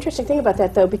actually, it's an interesting thing about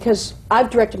that, though, because I've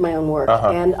directed my own work.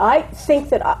 And I think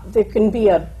that there can be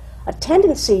a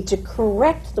tendency to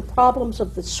correct the problems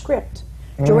of the script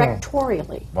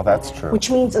directorially. Well, that's true.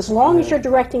 Which means as long as you're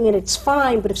directing it, it's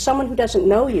fine, but if someone who doesn't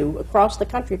know you across the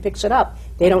country picks it up,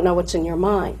 they don't know what's in your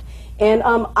mind. And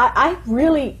I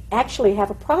really actually have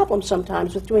a problem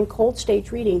sometimes with doing cold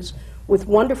stage readings with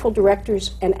wonderful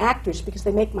directors and actors because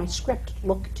they make my script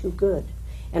look too good.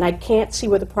 And I can't see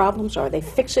where the problems are. They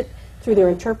fix it through their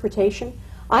interpretation.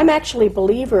 I'm actually a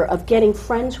believer of getting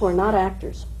friends who are not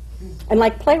actors, and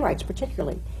like playwrights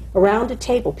particularly, around a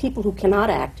table, people who cannot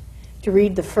act, to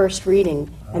read the first reading,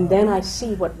 and then I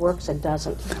see what works and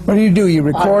doesn't. What do? You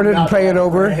record it and play it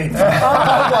over? Like,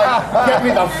 get me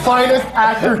the finest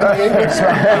actor in the English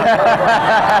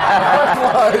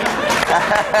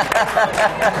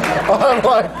I'm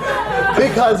like,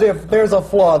 because if there's a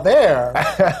flaw there,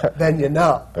 then you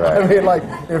know. Right. I mean, like,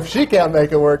 if she can't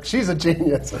make it work, she's a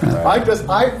genius. Right.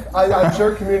 I'm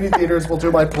sure community theaters will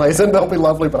do my plays, and they'll be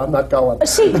lovely, but I'm not going.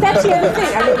 See, that's the other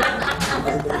thing. I mean,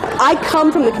 I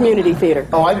come from the community theater.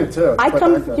 Oh, I do too. I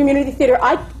come from community theater.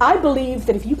 I believe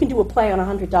that if you can do a play on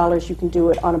 $100, you can do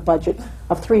it on a budget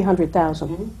of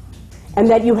 $300,000, and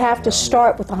that you have to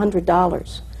start with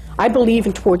 $100. I believe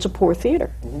in Towards a Poor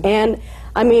Theater, and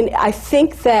I mean, I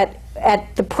think that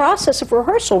at the process of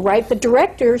rehearsal, right, the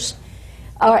directors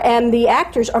and the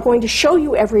actors are going to show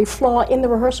you every flaw in the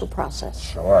rehearsal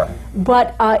process. Sure.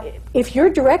 But if you're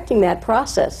directing that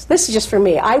process, this is just for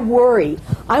me, I worry.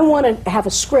 I want to have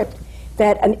a script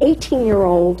that an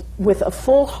 18-year-old with a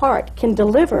full heart can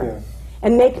deliver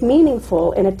and make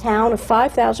meaningful in a town of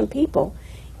 5,000 people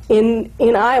in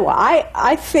Iowa.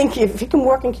 I think if it can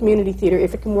work in community theater,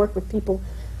 if it can work with people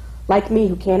like me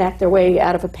who can't act their way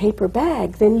out of a paper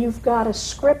bag, then you've got a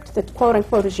script that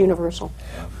quote-unquote is universal.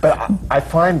 But I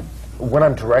find when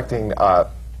I'm directing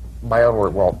my own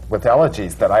work, well, with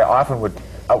Elegies, that I often would,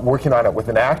 working on it with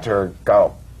an actor,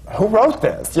 go, who wrote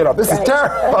this? You know, this is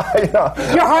terrible. You know.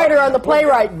 You're harder on the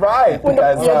playwright. Right, when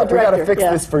because the we got to director, fix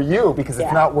this for you because it's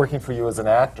Yeah. not working for you as an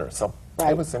actor. So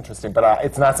Right. it was interesting, but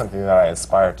it's not something that I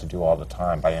aspire to do all the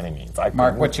time by any means.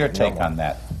 Mark, what's your take on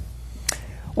that?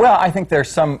 Well, I think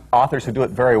there's some authors who do it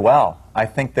very well. I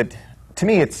think that, to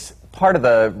me, it's part of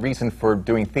the reason for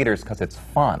doing theater is because it's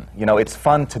fun. You know, it's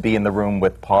fun to be in the room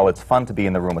with Paul. It's fun to be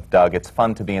in the room with Doug. It's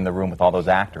fun to be in the room with all those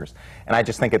actors. And I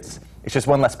just think it's just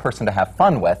one less person to have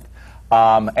fun with.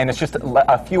 And it's just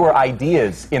fewer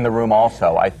ideas in the room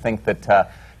also. I think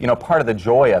that, you know, part of the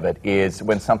joy of it is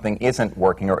when something isn't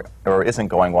working or isn't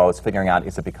going well, is figuring out,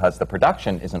 is it because the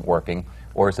production isn't working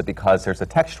or is it because there's a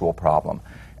textual problem?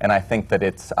 And I think that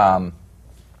it's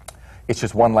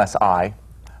just one less eye.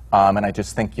 And I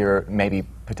just think you're maybe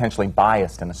potentially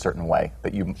biased in a certain way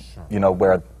that you know,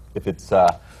 where if it's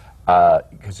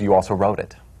because you also wrote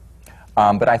it.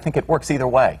 But I think it works either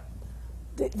way.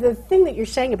 The thing that you're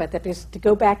saying about that is to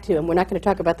go back to, and we're not going to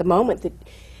talk about the moment, that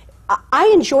I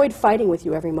enjoyed fighting with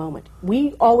you every moment.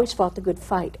 We always fought the good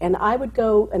fight. And I would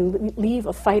go and leave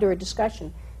a fight or a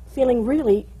discussion feeling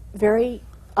really very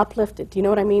uplifted. Do you know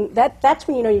what I mean? That's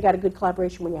when you know you got a good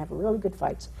collaboration, when you have really good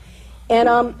fights. And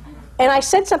I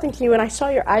said something to you, and I saw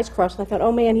your eyes cross, and I thought,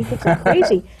 oh man, he thinks I'm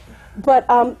crazy. But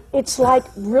it's like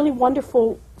really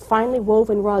wonderful, finely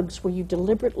woven rugs where you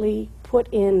deliberately put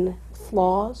in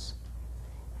flaws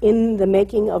in the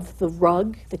making of the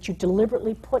rug, that you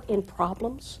deliberately put in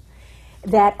problems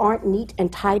that aren't neat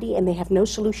and tidy, and they have no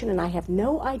solution, and I have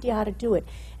no idea how to do it.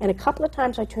 And a couple of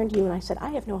times I turned to you and I said,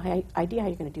 I have no idea how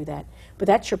you're going to do that, but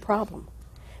that's your problem.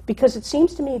 Because it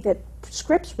seems to me that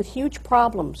scripts with huge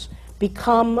problems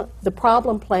become the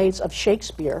problem plays of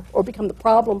Shakespeare, or become the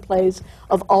problem plays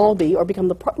of Albee, or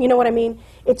become you know what I mean?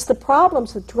 It's the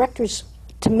problems that directors,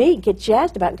 to me, get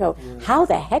jazzed about and go, how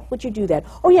the heck would you do that?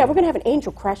 Oh yeah, we're going to have an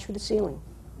angel crash through the ceiling.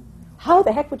 How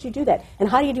the heck would you do that? And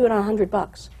how do you do it on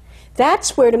 $100?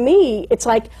 That's where, to me, it's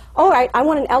like, all right, I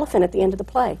want an elephant at the end of the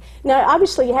play. Now,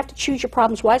 obviously, you have to choose your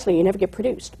problems wisely. You never get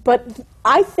produced. But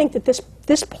I think that this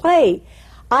play,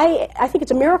 I think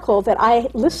it's a miracle that I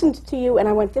listened to you and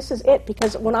I went, this is it.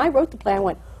 Because when I wrote the play, I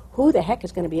went, who the heck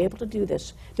is going to be able to do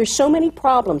this? There's so many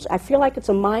problems. I feel like it's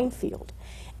a minefield.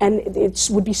 And it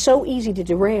would be so easy to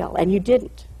derail. And you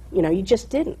didn't. You know, you just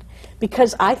didn't.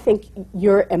 Because I think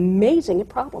you're amazing at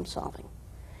problem solving.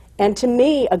 And to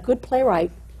me, a good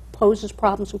playwright poses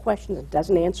problems and questions and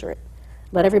doesn't answer it.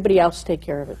 Let everybody else take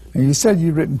care of it. And you said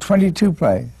you've written 22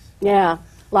 plays. Yeah,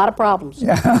 a lot of problems.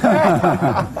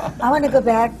 I want to go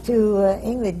back to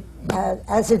England.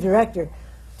 As a director,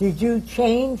 did you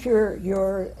change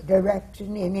your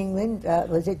direction in England?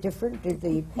 Was it different? Did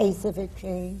the pace of it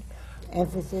change?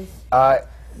 Emphasis?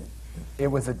 It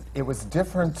was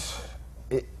different.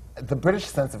 The British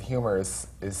sense of humor is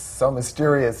so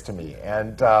mysterious to me,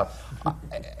 and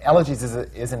Elegies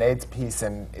is an AIDS piece,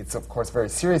 and it's of course very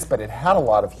serious, but it had a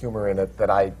lot of humor in it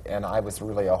that I was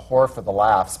really a whore for the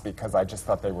laughs because I just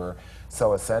thought they were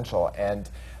so essential. And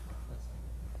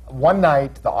one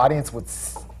night the audience would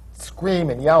scream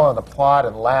and yell and applaud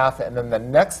and laugh, and then the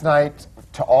next night,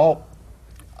 to all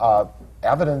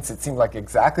evidence, it seemed like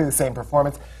exactly the same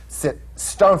performance, sit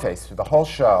stone-faced through the whole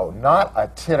show, not a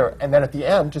titter, and then at the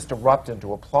end just erupt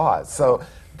into applause. So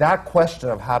that question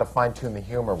of how to fine-tune the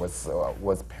humor was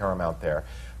paramount there.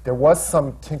 There was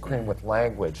some tinkering with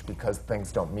language because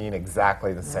things don't mean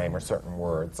exactly the same, or certain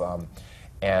words. But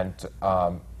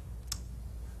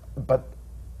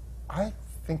I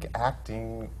think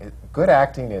good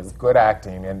acting is good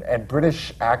acting, and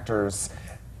British actors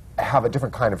have a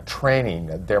different kind of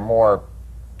training. They're more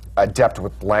adept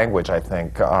with language, I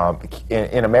think.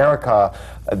 In America,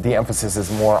 the emphasis is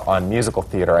more on musical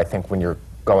theater. I think when you're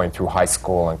going through high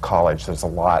school and college, there's a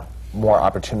lot more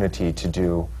opportunity to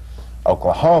do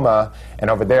Oklahoma, and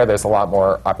over there's a lot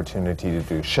more opportunity to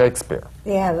do Shakespeare.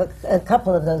 They have a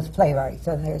couple of those playwrights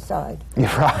on their side.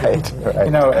 Right.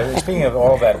 You know, speaking of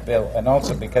all that, Bill, and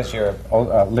also because you're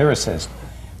a lyricist,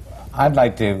 I'd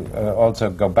like to also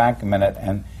go back a minute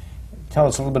and tell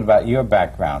us a little bit about your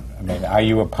background. I mean, are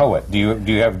you a poet? Do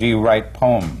you write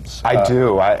poems? I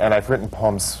do, and I've written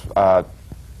poems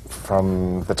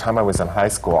from the time I was in high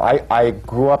school. I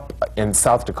grew up in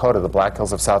South Dakota, the Black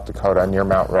Hills of South Dakota, near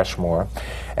Mount Rushmore,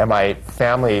 and my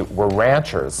family were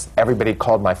ranchers. Everybody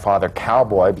called my father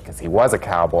Cowboy because he was a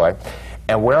cowboy,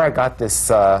 and where I got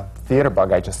this theater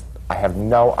bug, I have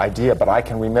no idea, but I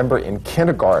can remember in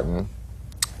kindergarten,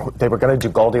 they were going to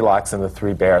do Goldilocks and the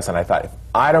Three Bears, and I thought, if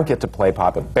I don't get to play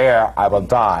Papa Bear, I will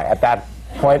die. At that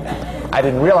point, I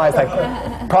didn't realize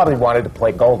I probably wanted to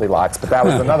play Goldilocks, but that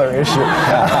was another issue.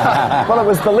 Well, it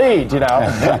was the lead, you know.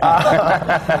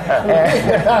 There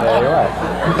you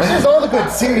are. This is all the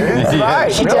good scenes. That's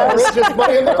right. She does. Just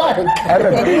money in the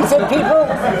bank. So people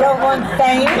don't want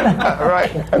fame.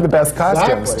 Right. And the best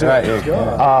costumes, too. Exactly.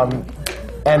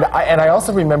 And I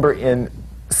also remember in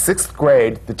 6th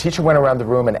grade, the teacher went around the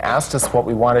room and asked us what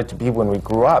we wanted to be when we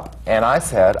grew up. And I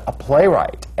said, a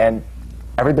playwright. And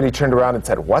everybody turned around and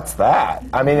said, what's that?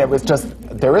 I mean, it was just,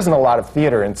 there isn't a lot of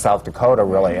theater in South Dakota,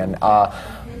 really. And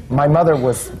my mother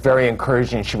was very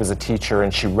encouraging. She was a teacher,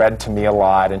 and she read to me a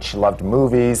lot, and she loved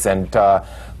movies. And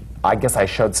I guess I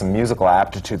showed some musical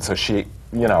aptitude, so she,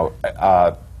 you know,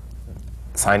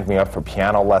 signed me up for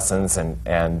piano lessons and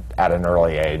at an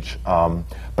early age.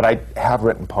 But I have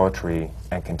written poetry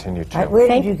and continue to. Where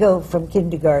did you go from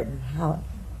kindergarten?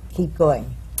 Keep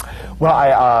going. Well,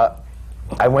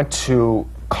 I went to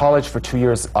college for 2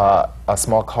 years, a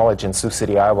small college in Sioux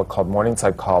City, Iowa called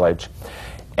Morningside College.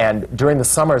 And during the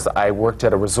summers, I worked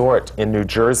at a resort in New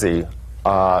Jersey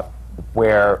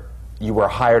where you were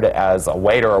hired as a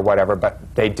waiter or whatever, but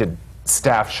they did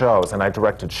staff shows, and I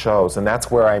directed shows. And that's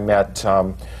where I met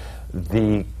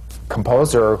the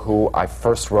composer who I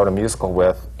first wrote a musical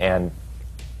with and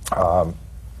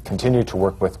continue to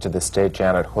work with to this day.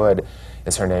 Janet Hood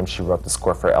is her name. She wrote the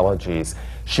score for Elegies.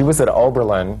 She was at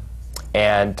Oberlin,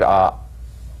 and I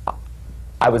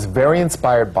was very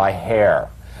inspired by Hair,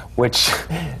 which,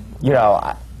 you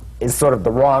know, is sort of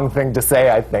the wrong thing to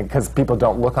say, I think, because people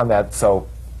don't look on that so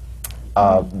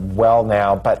well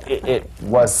now, but it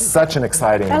was such an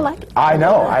exciting. I like it. I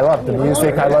know. I love the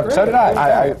music. I love. So did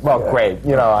I. Well, great.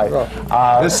 You know,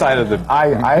 This side of the...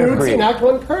 I You've agree. seen Act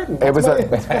One Curtain. It was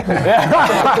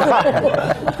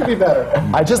Could be better.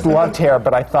 I just loved Hair,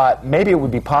 but I thought maybe it would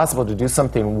be possible to do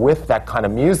something with that kind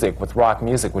of music, with rock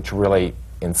music, which really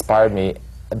inspired me,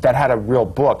 that had a real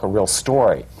book, a real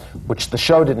story, which the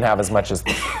show didn't have as much as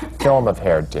the film of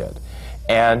Hair did.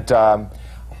 And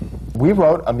we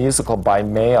wrote a musical by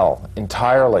mail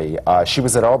entirely. She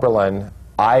was at Oberlin.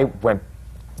 I went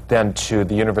then to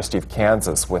the University of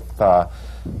Kansas with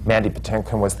Mandy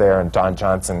Patinkin was there, and Don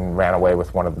Johnson ran away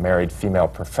with one of the married female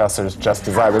professors just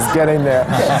as I was getting there.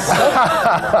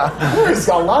 There's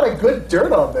a lot of good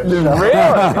dirt on this show.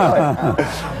 Really?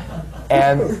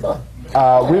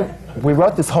 And we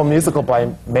wrote this whole musical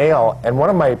by mail, and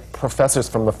one of my professors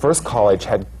from the first college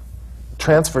had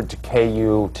transferred to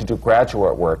KU to do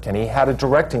graduate work, and he had a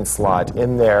directing slot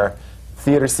in their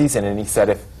theater season, and he said,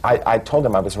 if I told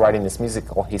him I was writing this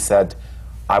musical, he said,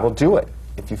 I will do it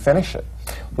if you finish it,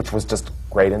 which was just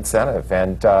great incentive.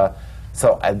 And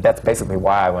so that's basically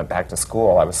why I went back to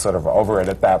school. I was sort of over it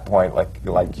at that point,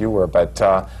 like you were, but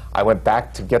I went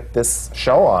back to get this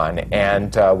show on,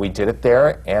 and we did it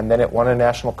there, and then it won a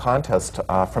national contest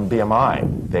from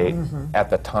BMI. They,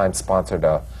 at the time, sponsored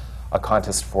a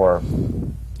contest for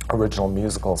original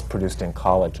musicals produced in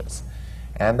colleges.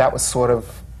 And that was sort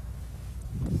of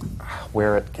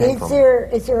where it came from.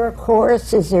 Is there a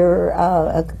course, is there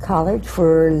a college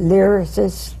for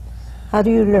lyricists? How do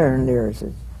you learn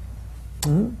lyricism?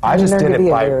 I just did it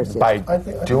by I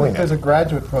think doing there's it. a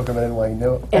graduate program at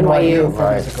NYU NYU. for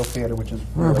Right. musical theater, which is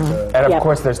really good. And of Yep.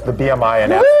 course, there's the BMI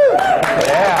and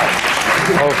yeah.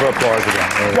 Hold for applause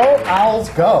again. Go Owls,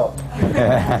 go!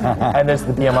 And there's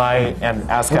the BMI and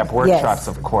ASCAP workshops,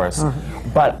 of course.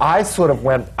 But I sort of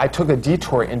I took a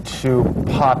detour into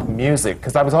pop music,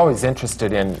 because I was always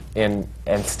interested in,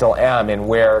 and still am, in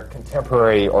where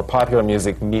contemporary or popular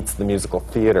music meets the musical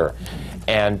theater.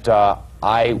 And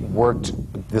I worked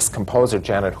with this composer,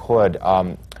 Janet Hood.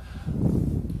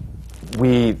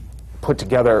 We put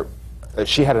together,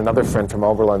 she had another friend from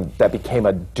Oberlin that became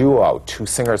a duo, two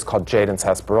singers called Jade and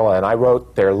Sarsaparilla, and I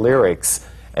wrote their lyrics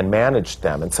and managed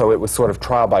them. And so it was sort of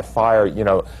trial by fire, you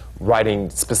know, writing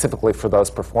specifically for those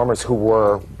performers who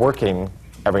were working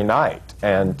every night.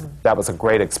 And that was a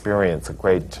great experience, a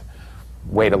great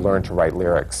way to learn to write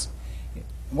lyrics.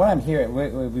 What I'm hearing,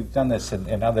 we've done this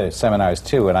in other seminars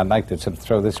too, and I'd like to sort of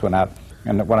throw this one out,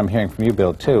 and what I'm hearing from you,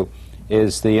 Bill, too,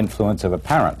 is the influence of a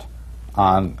parent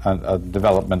on a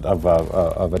development of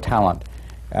a talent.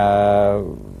 I'd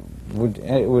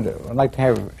like to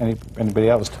have anybody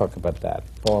else talk about that.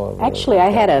 Paul, Actually, I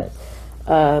had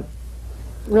a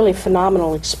really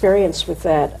phenomenal experience with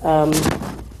that.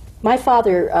 My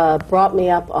father brought me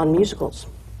up on musicals,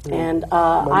 and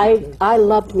I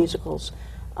loved musicals.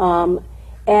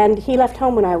 And he left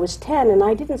home when I was 10, and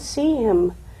I didn't see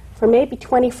him for maybe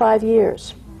 25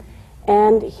 years.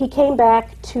 And he came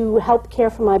back to help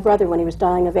care for my brother when he was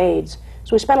dying of AIDS.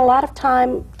 So we spent a lot of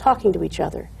time talking to each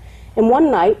other. And one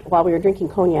night, while we were drinking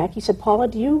cognac, he said, "Paula,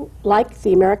 do you like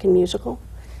the American musical?"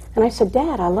 And I said,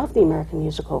 "Dad, I love the American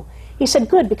musical." He said,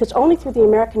 "Good, because only through the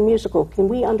American musical can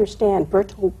we understand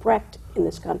Bertolt Brecht in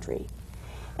this country."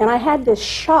 And I had this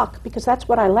shock, because that's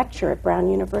what I lecture at Brown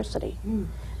University. And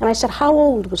I said, "How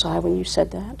old was I when you said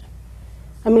that?"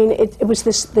 I mean, it was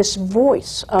this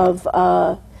voice of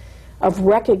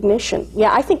recognition.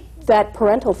 Yeah, I think that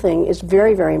parental thing is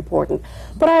very, very important.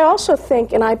 But I also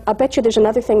think, and I bet you there's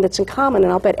another thing that's in common,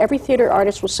 and I'll bet every theater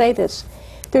artist will say this,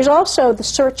 there's also the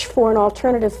search for an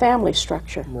alternative family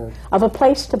structure, of a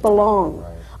place to belong,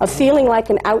 of feeling like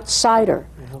an outsider,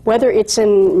 whether it's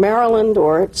in Maryland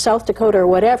or South Dakota or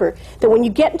whatever, that when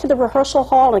you get into the rehearsal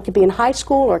hall, and it could be in high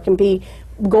school or it can be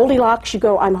Goldilocks, you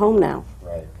go, "I'm home now."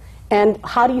 Right. And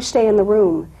how do you stay in the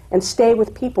room and stay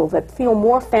with people that feel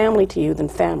more family to you than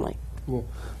family? Yeah.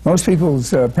 Most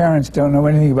people's parents don't know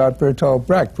anything about Bertolt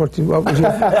Brecht. What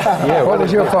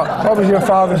was your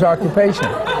father's occupation?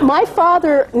 My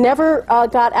father never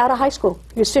got out of high school.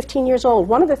 He was 15 years old.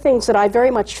 One of the things that I very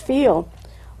much feel,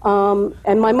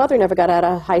 and my mother never got out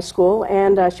of high school,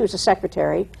 and she was a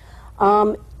secretary,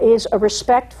 is a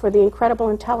respect for the incredible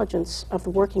intelligence of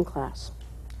the working class.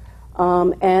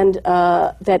 And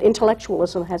that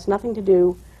intellectualism has nothing to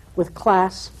do with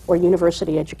class or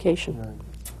university education. Right.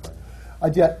 I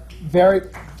get very...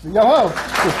 Yo! It's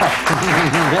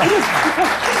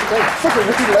like a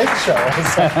Ricky Lake show.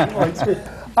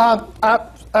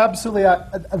 Absolutely.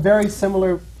 A very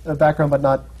similar background, but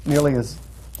not nearly as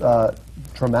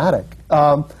dramatic,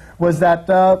 was that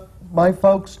my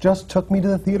folks just took me to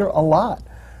the theater a lot.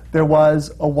 There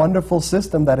was a wonderful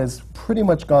system that has pretty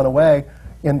much gone away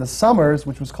in the summers,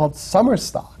 which was called summer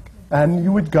stock. And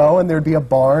you would go, and there'd be a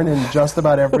barn in just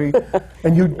about every...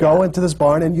 and you'd go into this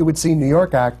barn, and you would see New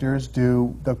York actors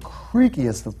do the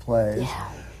creakiest of plays. Yeah.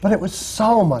 But it was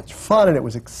so much fun, and it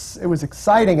was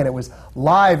exciting, and it was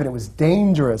live, and it was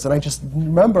dangerous. And I just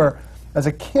remember, as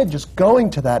a kid, just going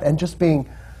to that and just being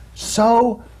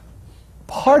so...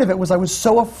 Part of it was I was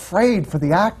so afraid for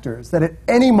the actors that at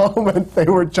any moment they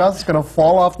were just going to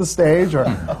fall off the stage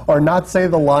or not say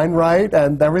the line right,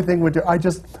 and everything would do.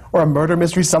 Or a murder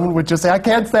mystery, someone would just say, "I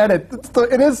can't stand it.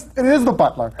 It is the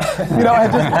butler." You know,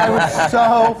 I was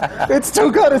so, it's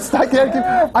too good.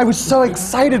 I was so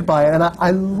excited by it, and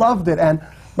I loved it. And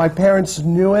my parents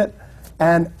knew it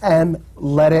and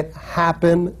let it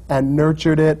happen and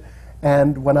nurtured it.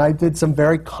 And when I did some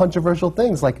very controversial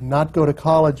things, like not go to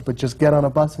college, but just get on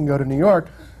a bus and go to New York,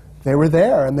 they were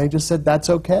there, and they just said, "That's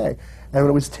okay." And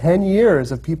when it was 10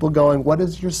 years of people going, "What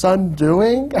is your son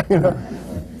doing?" You know.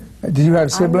 Did you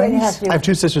have siblings? I have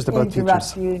two sisters, they're both teachers.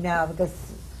 Interrupt you now, because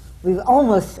we're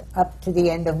almost up to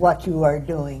the end of what you are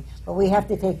doing. But we have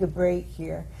to take a break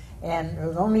here, and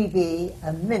it'll only be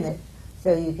a minute.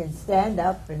 So you can stand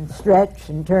up and stretch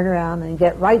and turn around and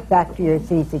get right back to your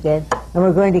seats again. And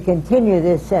we're going to continue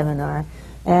this seminar.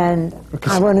 And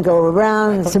I want to go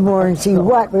around some more and see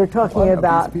what we're talking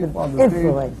about.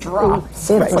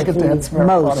 Influence. Influence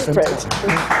most. Well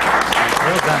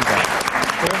done, Dan.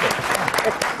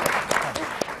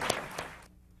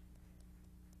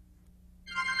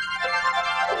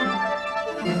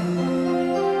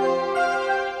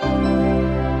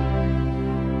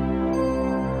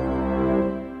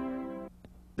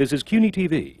 This is CUNY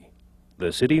TV,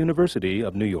 the City University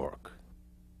of New York.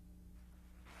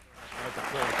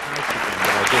 We're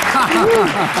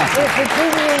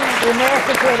continuing the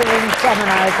American Theatre Wing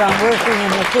seminars on working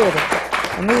in the theater.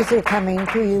 And these are coming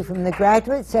to you from the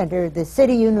Graduate Center of the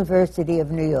City University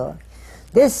of New York.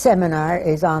 This seminar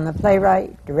is on the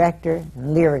playwright, director,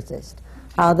 and lyricist,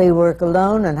 how they work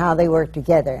alone and how they work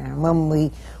together. And when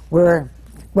we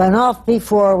went off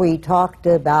before, we talked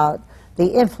about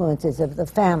the influences of the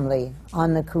family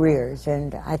on the careers.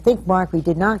 And I think, Mark, we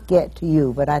did not get to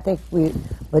you, but I think we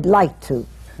would like to.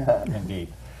 Indeed.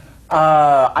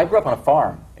 I grew up on a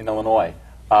farm in Illinois.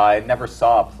 I never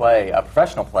saw a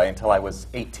professional play, until I was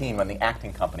 18 when the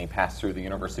acting company passed through the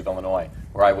University of Illinois,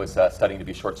 where I was studying to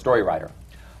be a short story writer.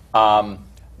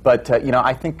 You know,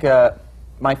 I think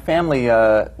my family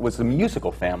was a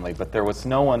musical family, but there was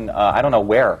no one, I don't know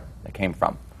where it came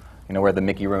from. you know, where the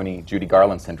Mickey Rooney, Judy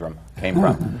Garland syndrome came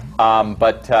from.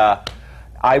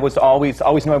 I was always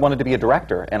knew I wanted to be a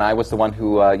director, and I was the one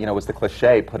who, you know, was the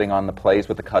cliche, putting on the plays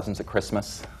with the cousins at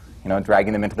Christmas, you know,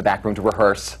 dragging them into the back room to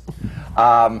rehearse.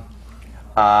 And,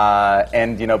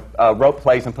 you know, wrote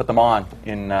plays and put them on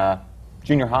in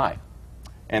junior high.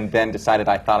 And then decided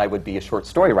I thought I would be a short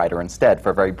story writer instead for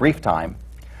a very brief time,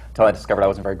 until I discovered I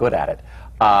wasn't very good at it.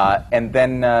 And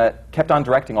then kept on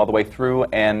directing all the way through,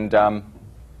 and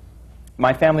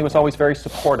my family was always very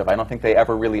supportive. I don't think they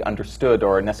ever really understood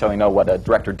or necessarily know what a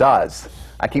director does.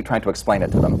 I keep trying to explain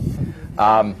it to them.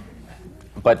 And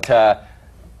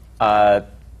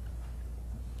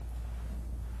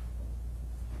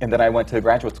then I went to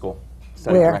graduate school,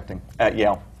 studied directing at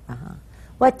Yale.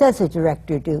 What does a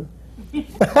director do? You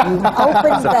open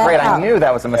I'm afraid I knew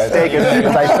that was a mistake as soon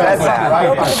as I said that.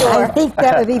 I think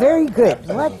that would be very good.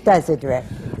 What does a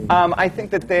director do? I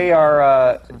think that they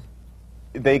are,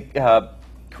 they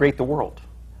create the world,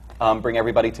 bring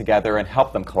everybody together and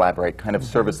help them collaborate, kind of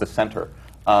serve as the center.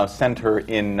 Center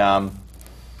in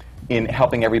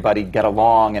helping everybody get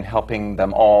along and helping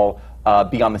them all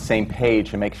be on the same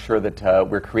page and make sure that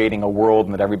we're creating a world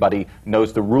and that everybody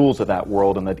knows the rules of that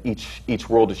world and that each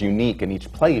world is unique and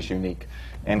each play is unique,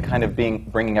 and kind of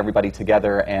bringing everybody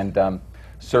together and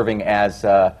serving as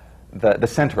the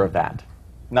center of that.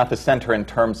 Not the center in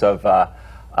terms of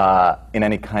in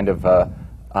any kind of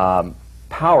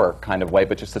power kind of way,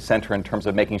 but just the center in terms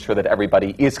of making sure that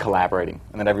everybody is collaborating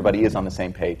and that everybody is on the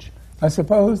same page. I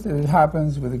suppose that it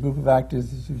happens with a group of actors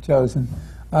that you've chosen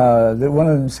that one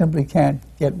of them simply can't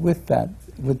get with that,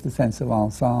 with the sense of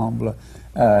ensemble,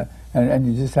 and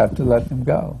you just have to let them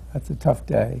go. That's a tough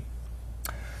day.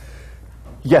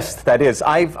 Yes, that is.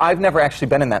 I've never actually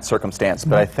been in that circumstance,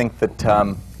 but I think that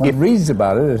one reads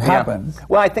about it. It happens.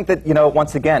 Well, I think that, you know,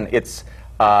 once again, it's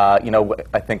you know,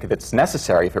 I think that it's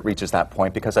necessary if it reaches that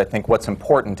point, because I think what's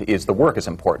important is the work is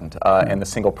important, and the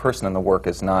single person in the work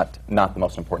is not the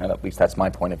most important. At least that's my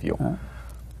point of view.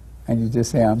 And you just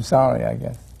say, "I'm sorry," I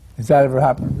guess. Has that ever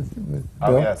happened with Bill?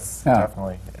 Oh, yes,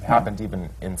 definitely. It happened even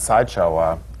in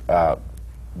Sideshow.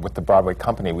 With the Broadway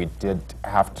company, we did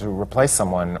have to replace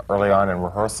someone early on in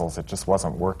rehearsals. It just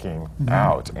wasn't working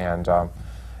out. And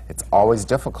it's always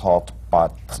difficult,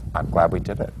 but I'm glad we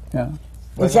did it. Yeah.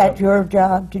 Is that your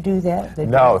job to do that?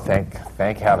 No,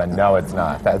 thank heaven. No, it's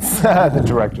not. That's the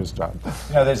director's job.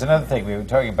 You know, there's another thing we were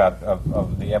talking about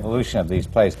of the evolution of these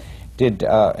plays. Did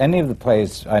any of the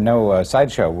plays, I know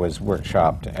Sideshow was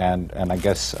workshopped, and I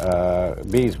guess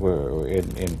Bees were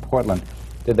in Portland.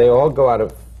 Did they all go out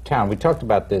of town? We talked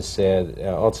about this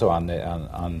also on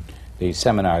the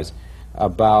seminars,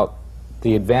 about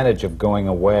the advantage of going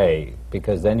away,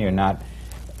 because then you're not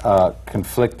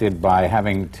conflicted by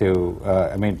having to,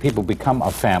 I mean, people become a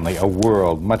family, a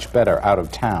world, much better out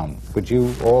of town. Would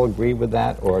you all agree with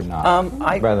that, or not?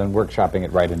 Rather than workshopping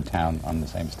it right in town on the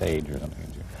same stage or something?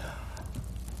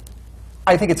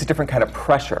 I think it's a different kind of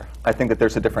pressure. I think that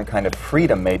there's a different kind of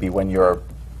freedom maybe when you're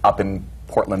up in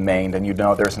Portland, Maine, and you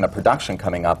know there's a production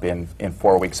coming up in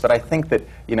 4 weeks. But I think that,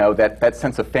 you know, that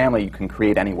sense of family you can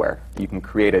create anywhere. You can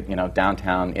create it, you know,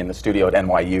 downtown in the studio at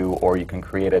NYU, or you can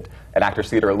create it at Actors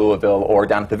Theater at Louisville, or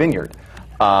down at the Vineyard.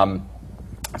 So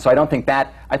I don't think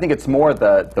that, I think it's more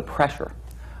the pressure.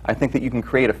 I think that you can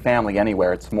create a family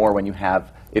anywhere. It's more when you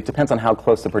have, it depends on how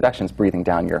close the production's breathing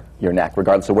down your neck,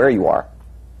 regardless of where you are.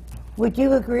 Would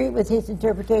you agree with his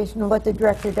interpretation of what the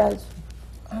director does?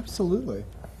 Absolutely.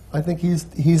 I think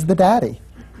he's the daddy.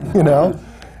 You know,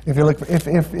 if you look, if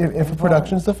a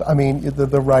production's I mean,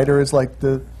 the writer is like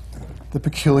the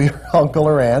peculiar uncle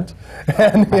or aunt,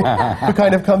 and who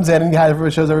kind of comes in and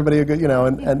shows everybody a good, you know,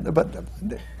 but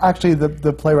actually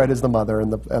the playwright is the mother,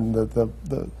 and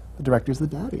the director is the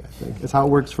daddy. I think is how it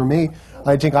works for me.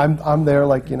 I think I'm there,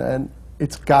 like, you know, and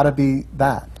it's got to be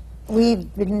that.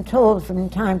 We've been told from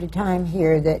time to time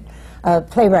here that a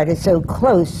playwright is so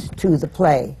close to the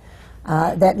play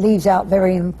that leaves out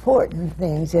very important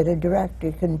things that a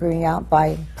director can bring out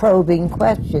by probing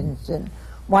questions. And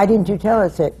why didn't you tell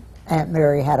us that Aunt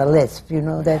Mary had a lisp? You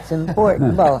know, that's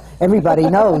important. Well, everybody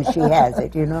knows she has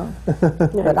it, you know,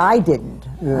 but I didn't.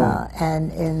 Yeah.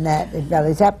 And in that,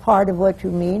 is that part of what you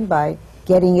mean by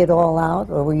getting it all out,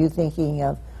 or were you thinking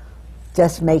of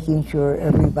just making sure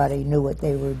everybody knew what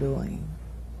they were doing?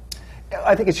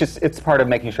 I think it's part of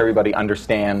making sure everybody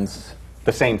understands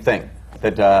the same thing.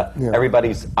 That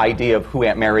everybody's idea of who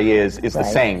Aunt Mary is the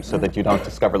same, so that you don't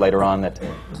discover later on that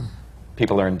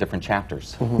people are in different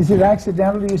chapters. Is it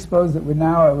accidental, do you suppose, that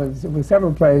now, with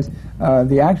several plays,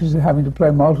 the actors are having to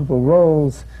play multiple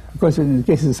roles? Of course, in the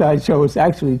case of the sideshow, it's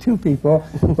actually two people,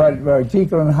 but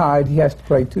Jekyll and Hyde, he has to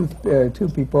play two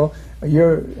people.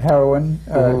 Your heroine,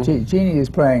 Jeannie, is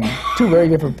playing two very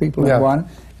different people in one.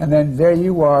 And then there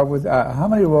you are with, how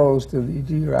many roles do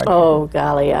your actors? Oh,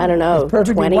 golly, I don't know, it's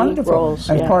perfectly 20 wonderful. roles.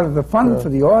 And part of the fun for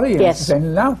the audience Yes. is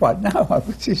saying, now what, now what?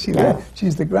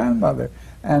 She's the grandmother.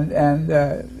 And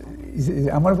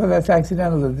I wonder if that's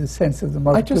accidental, the sense of the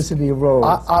multiplicity of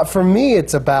roles. For me,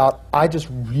 it's about, I just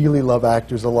really love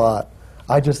actors a lot.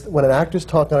 When an actor's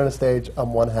talking on a stage,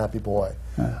 I'm one happy boy.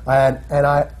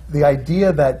 The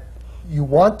idea that you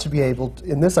want to be able to,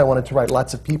 in this I wanted to write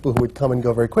lots of people who would come and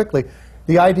go very quickly.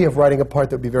 The idea of writing a part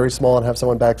that would be very small and have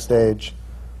someone backstage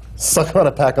suck on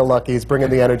a pack of Luckies, bringing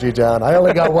the energy down. I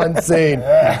only got one scene.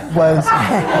 Was,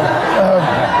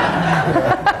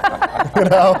 you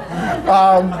know,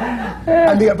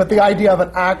 but the idea of an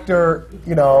actor,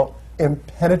 you know,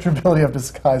 impenetrability of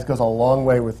disguise goes a long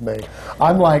way with me.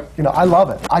 I'm like, you know, I love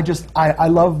it. I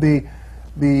love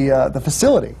the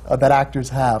facility that actors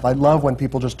have. I love when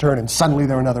people just turn and suddenly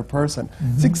they're another person.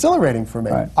 It's exhilarating for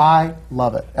me. I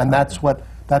love it, and that's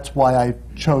why I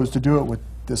chose to do it with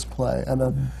this play.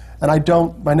 And I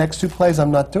don't. My next two plays,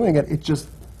 I'm not doing it. It just,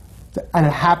 and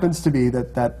it happens to be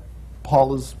that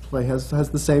Paula's play has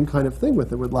the same kind of thing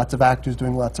with it, with lots of actors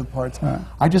doing lots of parts.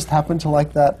 I just happen to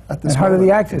like that at this And how do moment.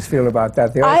 the actors feel about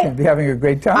that? They all seem to be having a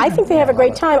great time. I think they have a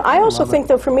great time. I also think,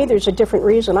 though, for me, there's a different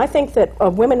reason. I think that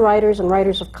women writers and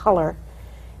writers of color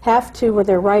have to, when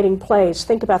they're writing plays,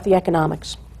 think about the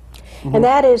economics. And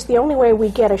that is, the only way we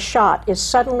get a shot is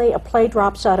suddenly a play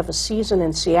drops out of a season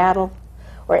in Seattle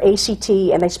or ACT,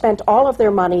 and they spent all of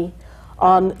their money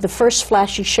on the first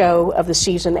flashy show of the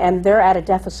season, and they're at a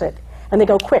deficit. And they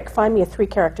go, quick, find me a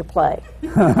 3-character play.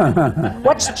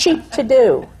 What's cheap to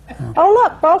do? Oh,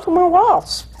 look, Baltimore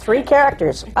Waltz, 3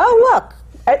 characters. Oh, look,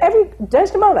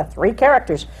 Desdemona, 3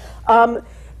 characters. And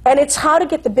it's how to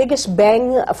get the biggest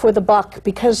bang for the buck,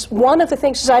 because one of the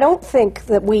things is I don't think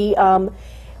that we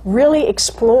really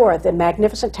explore the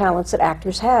magnificent talents that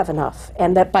actors have enough,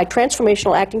 and that by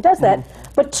transformational acting does that.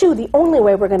 But 2, the only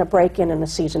way we're going to break in a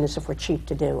season is if we're cheap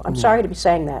to do. I'm sorry to be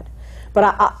saying that.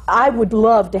 But I would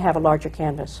love to have a larger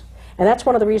canvas. And that's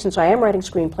one of the reasons I am writing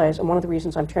screenplays and one of the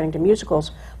reasons I'm turning to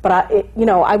musicals. But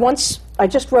I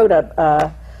just wrote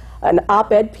an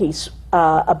op-ed piece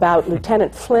about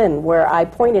Lieutenant Flynn, where I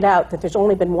pointed out that there's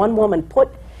only been one woman put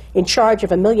in charge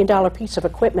of $1 million piece of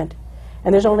equipment.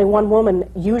 And there's only one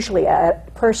woman usually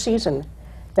per season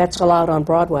that's allowed on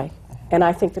Broadway. And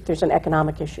I think that there's an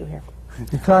economic issue here.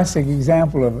 The classic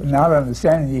example of not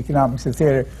understanding the economics of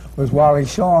theater was Wally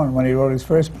Shawn when he wrote his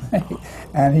first play,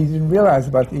 and he didn't realize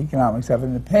about the economics of it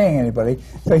and paying anybody,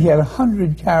 so he had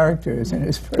 100 characters in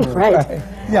his first play.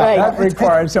 That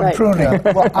required some pruning.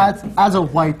 Well, as a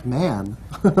white man,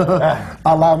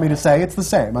 allow me to say it's the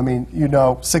same. I mean, you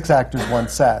know, 6 actors, 1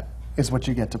 set is what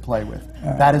you get to play with.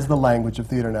 That is the language of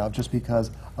theater now, just because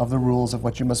of the rules of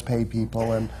what you must pay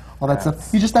people and all that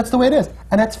stuff. That's the way it is,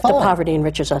 and that's fine. The poverty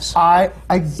enriches us.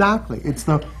 Exactly. It's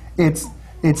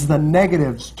the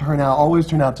negatives always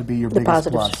turn out to be your biggest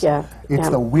positives, plus. It's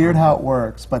the weird how it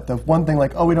works, but the one thing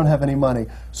like, oh, we don't have any money,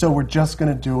 so we're just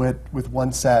going to do it with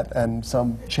 1 set and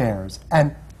some chairs,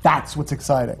 and that's what's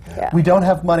exciting. We don't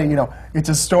have money. You know, it's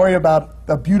a story about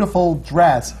a beautiful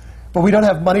dress, but we don't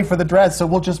have money for the dress, so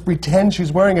we'll just pretend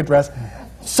she's wearing a dress.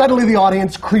 Suddenly the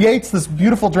audience creates this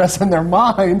beautiful dress in their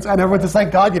minds, and everyone's just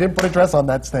like, God, you didn't put a dress on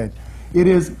that stage.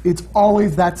 It's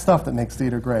always that stuff that makes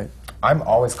theater great. I'm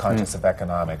always conscious of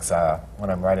economics when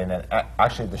I'm writing it.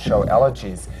 Actually, the show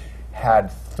Elegies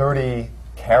had 30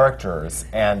 characters,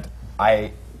 and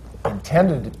I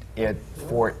intended to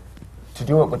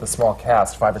do it with a small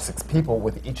cast, 5 or 6 people,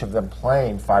 with each of them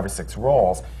playing 5 or 6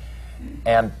 roles.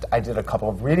 And I did a couple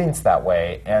of readings that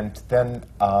way, and then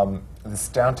this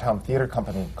downtown theater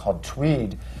company called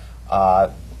Tweed,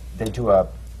 they do a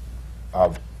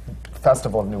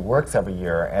Festival of New Works every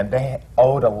year, and they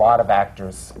owed a lot of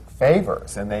actors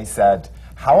favors, and they said,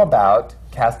 how about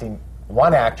casting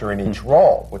 1 actor in each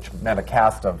role, which meant a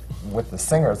cast with the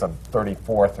singers of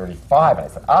 34, 35, and I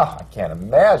said, I can't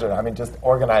imagine. I mean, just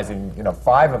organizing,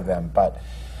 5 of them, but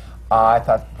I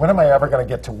thought, when am I ever going to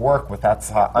get to work with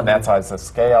on that size of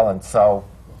scale? And so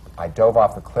I dove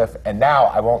off the cliff, and now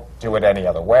I won't do it any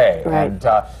other way. Right. And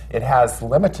it has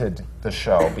limited the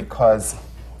show because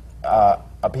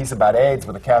a piece about AIDS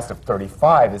with a cast of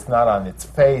 35 is not on its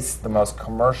face the most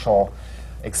commercial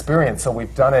experience. So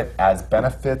we've done it as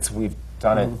benefits. We've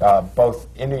done it both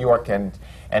in New York and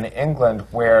and England,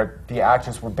 where the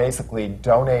actors were basically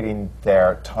donating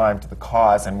their time to the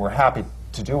cause and were happy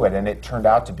to do it, and it turned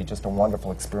out to be just a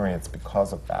wonderful experience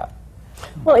because of that.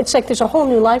 Well, it's like there's a whole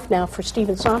new life now for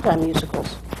Stephen Sondheim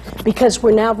musicals, because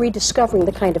we're now rediscovering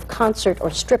the kind of concert or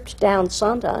stripped-down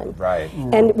Sondheim. Right.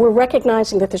 And we're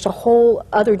recognizing that there's a whole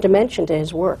other dimension to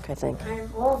his work, I think. I'm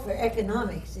all for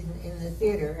economics in the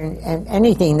theater and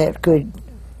anything that could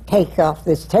take off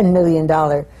this $10 million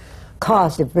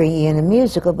cost of bringing in a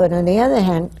musical. But on the other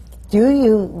hand, do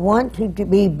you want to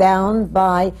be bound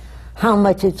by how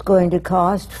much it's going to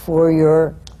cost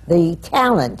for the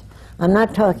talent? I'm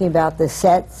not talking about the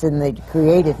sets and the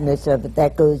creativeness of it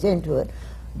that goes into it,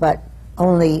 but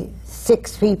only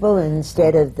 6 people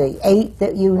instead of the 8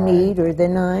 that you need, or the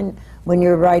 9 when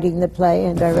you're writing the play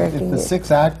and directing If the it.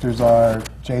 6 actors are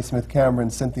J. Smith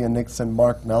Cameron, Cynthia Nixon,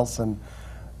 Mark Nelson,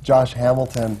 Josh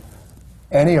Hamilton,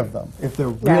 any of them, if they're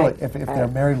really, if they're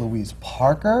Mary Louise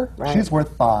Parker, she's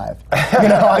worth 5. You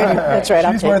know, I mean, That's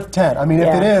right, she's worth 10. I mean, if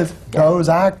it is those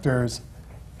actors,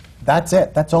 that's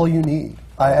it. That's all you need.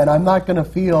 And I'm not going to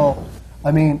feel,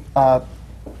 I mean,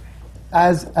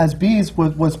 as Bees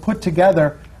was put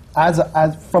together as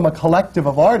from a collective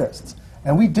of artists,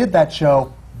 and we did that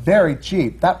show very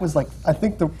cheap. That was like, I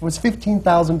think it was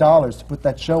 $15,000 to put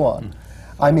that show on.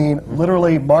 I mean,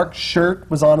 literally, Mark's shirt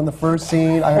was on in the first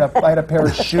scene. I had a pair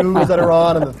of shoes that are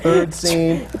on in the third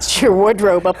scene. It's your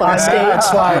wardrobe up on stage.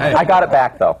 It's like, I got it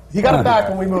back, though. he got it back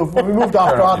when we moved. When we moved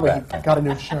off Broadway, he got a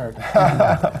new shirt.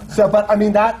 So, but I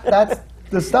mean, that's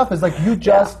the stuff is like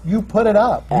you put it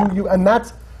up, and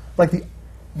that's like the.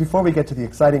 Before we get to the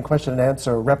exciting question and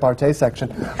answer repartee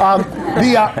section, I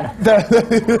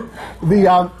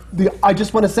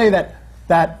just want to say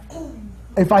that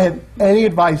if I had any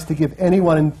advice to give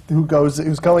anyone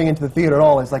who's going into the theater at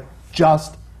all, is like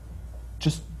just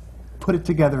put it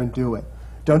together and do it.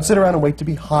 Don't sit around and wait to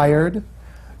be hired.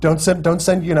 Don't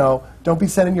be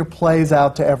sending your plays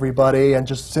out to everybody and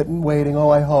just sitting waiting.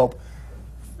 Oh, I hope.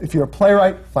 If you're a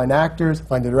playwright, find actors,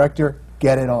 find a director,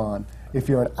 get it on. If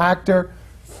you're an actor,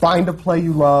 find a play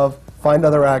you love, find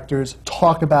other actors,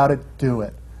 talk about it, do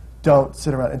it. Don't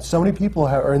sit around. And so many people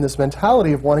are in this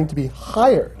mentality of wanting to be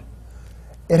hired.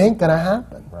 It ain't going to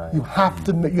happen. Right. You have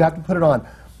to put it on.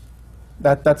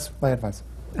 That's my advice.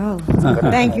 Oh,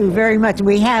 thank you very much.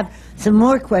 We have some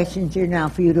more questions here now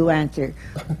for you to answer.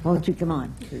 Won't you come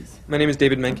on, please? My name is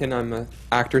David Menken. I'm an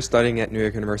actor studying at New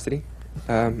York University.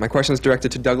 My question is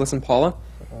directed to Douglas and Paula.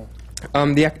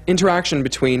 The interaction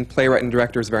between playwright and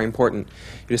director is very important.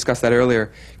 You discussed that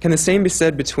earlier. Can the same be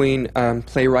said between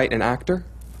playwright and actor?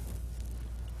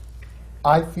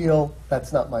 I feel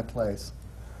that's not my place.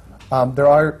 There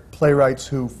are playwrights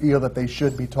who feel that they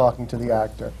should be talking to the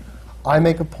actor. I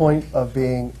make a point of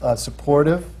being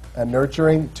supportive and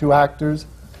nurturing to actors,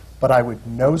 but I would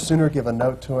no sooner give a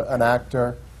note to an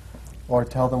actor or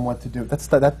tell them what to do. That's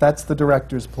the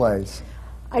director's place.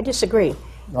 I disagree.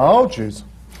 Oh, jeez.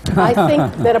 I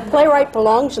think that a playwright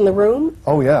belongs in the room.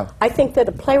 Oh, yeah. I think that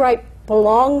a playwright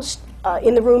belongs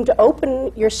in the room to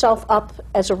open yourself up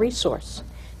as a resource,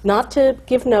 not to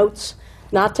give notes,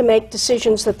 not to make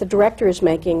decisions that the director is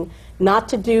making, not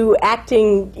to do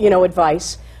acting,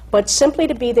 advice, but simply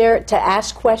to be there to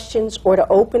ask questions or to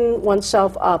open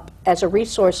oneself up as a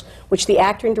resource which the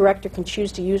actor and director can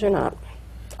choose to use or not.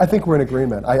 I think we're in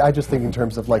agreement. I just think in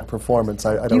terms of like performance,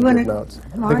 I don't give notes.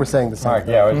 I think we're saying the same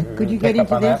thing. Could you get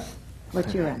into this?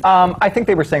 What's your answer? I think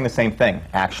they were saying the same thing,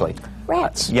 actually.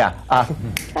 Rats. Yeah.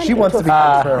 She wants to be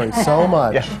contrary so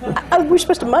much. We're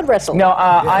supposed to mud wrestle. No,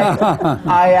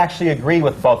 I actually agree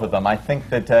with both of them. I think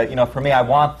that, for me, I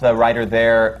want the writer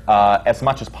there as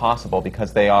much as possible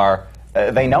because they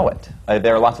know it.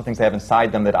 There are lots of things they have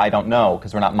inside them that I don't know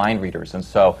because we're not mind readers. And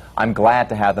so I'm glad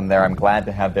to have them there. I'm glad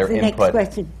to have their The input. next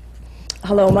question.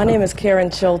 Hello, my name is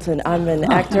Karen Chilton. I'm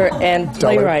an actor and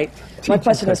playwright. My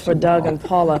question is for Doug and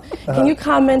Paula. Can you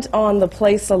comment on the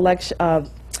play selection,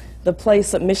 the play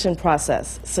submission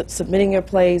process? Submitting your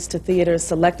plays to theaters,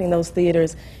 selecting those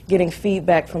theaters, getting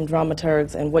feedback from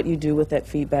dramaturgs, and what you do with that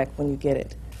feedback when you get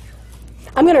it.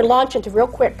 I'm going to launch into real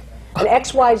quick an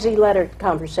XYZ letter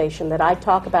conversation that I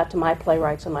talk about to my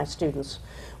playwrights and my students,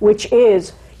 which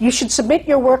is you should submit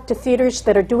your work to theaters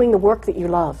that are doing the work that you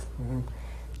love. Mm-hmm.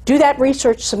 Do that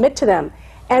research, submit to them.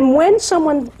 And when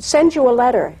someone sends you a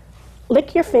letter,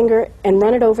 lick your finger and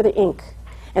run it over the ink.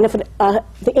 And if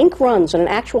the ink runs and an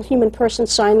actual human person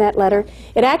signed that letter,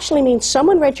 it actually means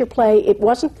someone read your play, it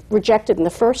wasn't rejected in the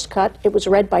first cut, it was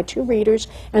read by 2 readers,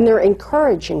 and they're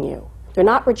encouraging you. They're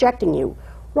not rejecting you.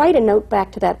 Write a note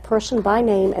back to that person by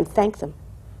name and thank them.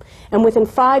 And within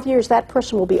 5 years, that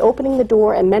person will be opening the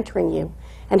door and mentoring you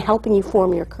and helping you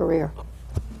form your career.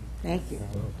 Thank you.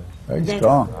 Very Next.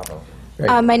 strong.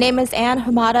 My name is Anne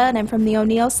Hamada, and I'm from the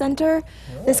O'Neill Center.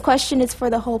 This question is for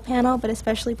the whole panel, but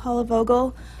especially Paula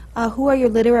Vogel. Who are your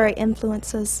literary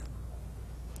influences?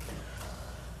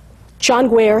 John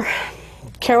Guare,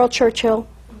 Carol Churchill,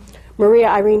 Maria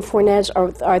Irene Fornés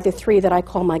are the three that I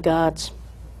call my gods.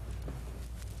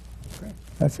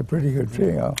 That's a pretty good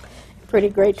trio. Pretty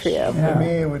great trio. For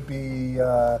me, it would be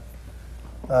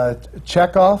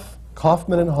Chekhov,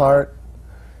 Kaufman and Hart,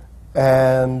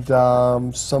 and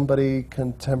somebody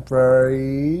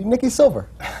contemporary, Nikki Silver.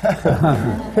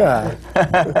 Yeah.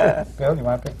 Bill, you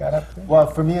want to pick that up too? Well,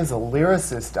 for me as a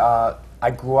lyricist,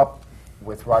 I grew up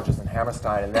with Rodgers and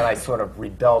Hammerstein, and then I sort of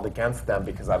rebelled against them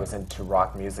because I was into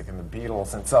rock music and the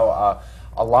Beatles. And so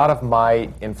a lot of my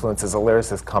influence as a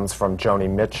lyricist comes from Joni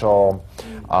Mitchell,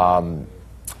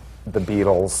 the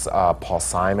Beatles, Paul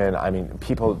Simon. I mean,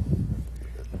 people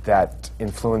that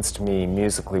influenced me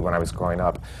musically when I was growing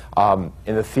up.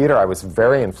 In the theater, I was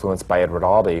very influenced by Edward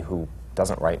Albee, who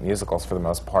doesn't write musicals for the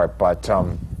most part, but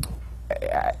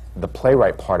the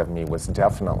playwright part of me was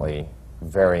definitely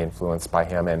very influenced by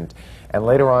him, and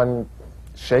later on,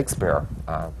 Shakespeare.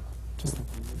 Just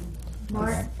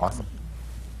awesome.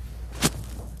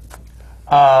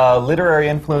 Literary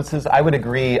influences, I would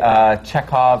agree,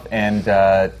 Chekhov and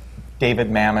David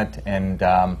Mamet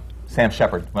and Sam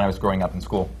Shepard when I was growing up in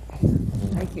school.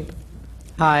 Thank you.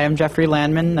 Hi, I'm Jeffrey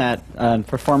Landman,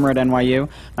 performer at NYU.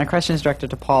 My question is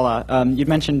directed to Paula. You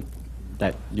mentioned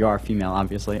that you are female,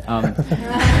 obviously. Last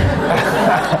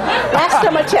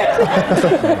time I checked.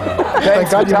 Thank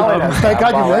God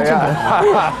you mentioned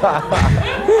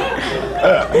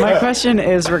it. My question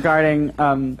is regarding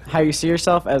how you see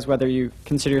yourself, as whether you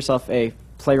consider yourself a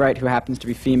playwright who happens to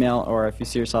be female, or if you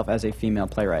see yourself as a female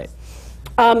playwright.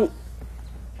 And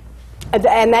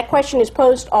that question is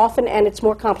posed often, and it's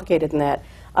more complicated than that.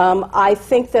 I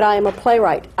think that I am a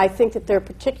playwright. I think that there are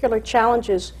particular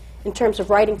challenges in terms of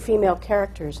writing female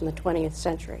characters in the 20th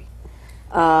century.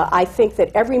 I think that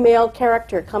every male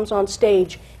character comes on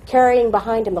stage carrying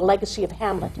behind him the legacy of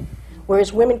Hamlet,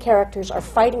 whereas women characters are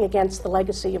fighting against the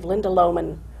legacy of Linda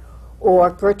Lohman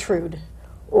or Gertrude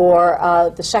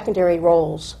or the secondary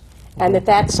roles. And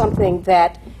that's something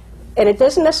that, and it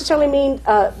doesn't necessarily mean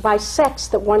by sex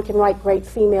that one can write great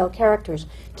female characters.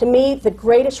 To me, the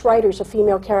greatest writers of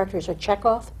female characters are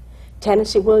Chekhov,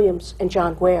 Tennessee Williams, and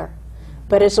John Guare.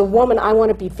 But as a woman, I want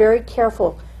to be very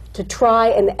careful to try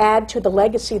and add to the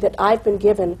legacy that I've been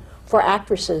given for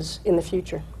actresses in the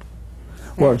future.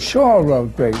 Well, Shaw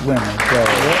wrote great women, so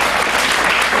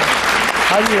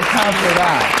how do you account for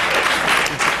that?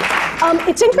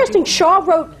 It's interesting. Shaw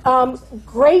wrote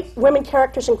great women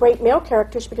characters and great male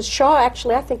characters because Shaw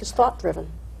actually, I think, is thought-driven.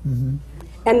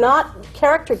 And not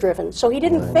character-driven. So he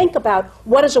didn't think about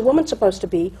what is a woman supposed to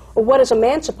be or what is a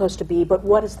man supposed to be, but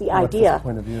what is the idea.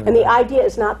 And the idea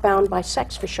is not bound by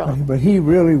sex for Shaw. But he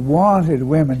really wanted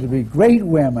women to be great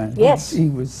women. Yes. He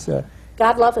was...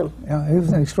 God love him. He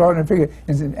was an extraordinary figure,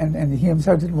 and he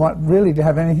himself didn't want really to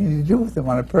have anything to do with them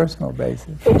on a personal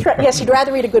basis. Yes, he'd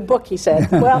rather read a good book, he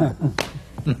said. Well...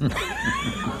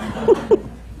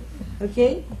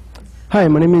 Okay. Hi,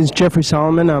 my name is Jeffrey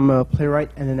Solomon. I'm a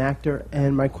playwright and an actor,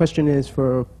 and my question is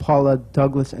for Paula,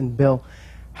 Douglas, and Bill.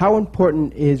 How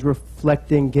important is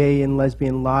reflecting gay and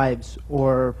lesbian lives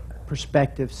or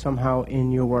perspectives somehow in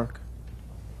your work?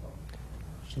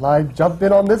 Shall I jump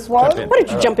in on this one? Why don't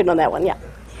you jump in on that one, yeah.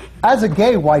 As a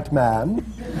gay white man,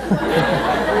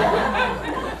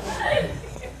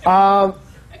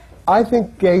 I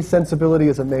think gay sensibility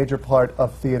is a major part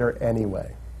of theater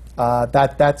anyway.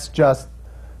 That's just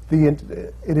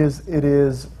it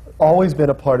is always been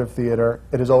a part of theater.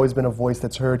 It has always been a voice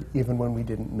that's heard even when we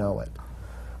didn't know it.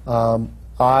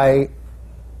 I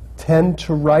tend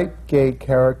to write gay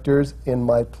characters in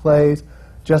my plays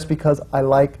just because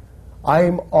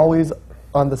I'm always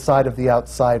on the side of the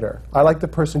outsider. I like the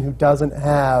person who doesn't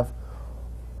have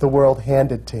the world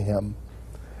handed to him.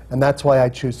 And that's why I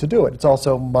choose to do it. It's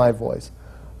also my voice.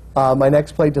 My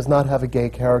next play does not have a gay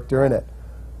character in it.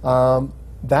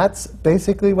 That's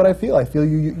basically what I feel. I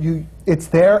feel it's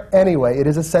there anyway. It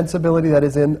is a sensibility that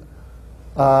is in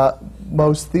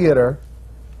most theater,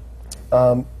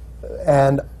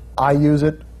 and I use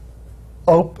it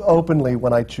openly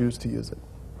when I choose to use it.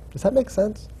 Does that make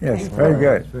sense? Yes, very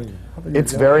good.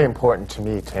 It's very important to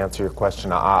me to answer your question.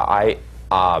 My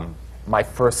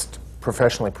first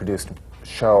professionally produced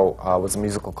show was a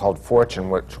musical called Fortune,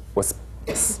 which was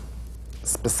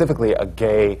specifically a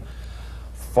gay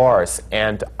farce.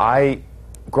 And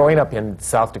growing up in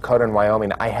South Dakota and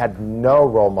Wyoming, I had no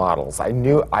role models.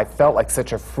 I felt like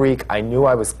such a freak. I knew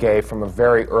I was gay from a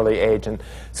very early age. And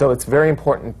so it's very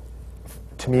important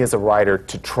to me as a writer,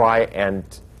 to try and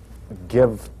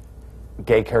give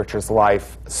gay characters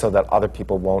life so that other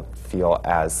people won't feel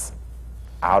as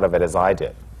out of it as I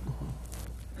did.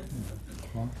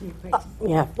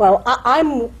 Yeah, well,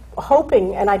 I'm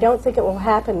hoping, and I don't think it will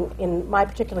happen in my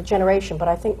particular generation, but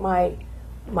I think my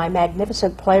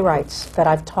magnificent playwrights that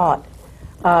I've taught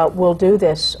will do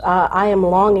this. I am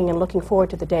longing and looking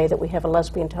forward to the day that we have a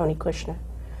lesbian Tony Kushner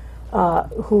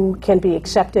who can be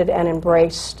accepted and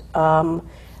embraced.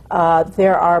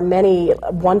 There are many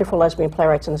wonderful lesbian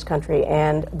playwrights in this country,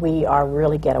 and we are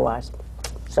really ghettoized.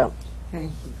 So,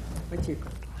 thank you. What's your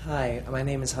Hi, my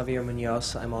name is Javier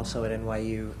Munoz. I'm also at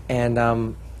NYU. And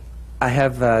I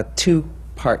have a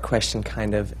two-part question,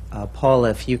 kind of. Paula,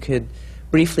 if you could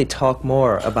briefly talk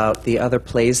more about the other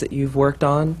plays that you've worked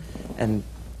on and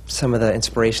some of the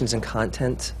inspirations and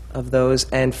content of those.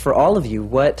 And for all of you,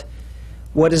 what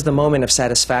is the moment of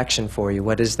satisfaction for you?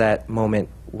 What is that moment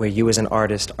where you as an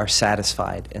artist are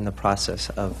satisfied in the process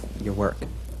of your work?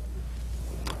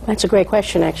 that's a great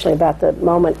question, actually, about the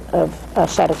moment of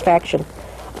satisfaction.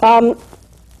 I'm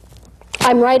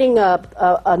writing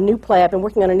a new play. I've been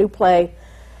working on a new play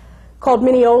called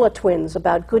Mineola Twins,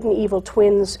 about good and evil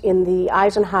twins in the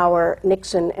Eisenhower,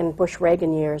 Nixon, and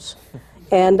Bush-Reagan years.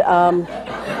 And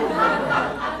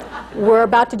we're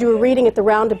about to do a reading at the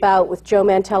Roundabout with Joe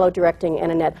Mantello directing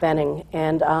and Annette Bening.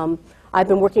 And I've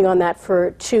been working on that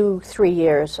for 2-3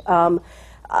 years.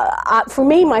 For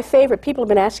me, my favorite, people have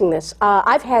been asking this,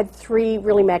 I've had 3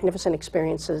 really magnificent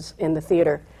experiences in the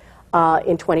theater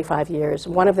in 25 years.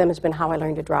 One of them has been How I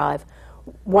Learned to Drive.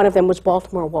 One of them was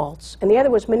Baltimore Waltz. And the other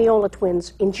was Mineola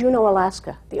Twins in Juneau,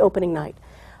 Alaska, the opening night.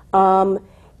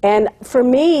 And for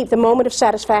me, the moment of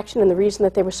satisfaction and the reason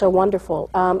that they were so wonderful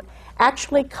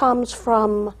actually comes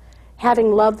from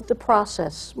having loved the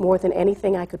process more than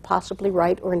anything I could possibly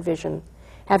write or envision,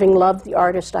 having loved the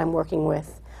artist I'm working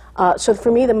with. So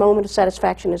for me, the moment of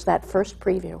satisfaction is that first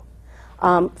preview,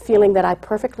 feeling that I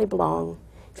perfectly belong,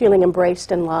 feeling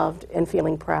embraced and loved, and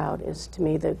feeling proud is, to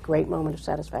me, the great moment of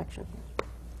satisfaction.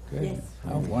 Good. Yes.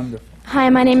 How wonderful. Hi,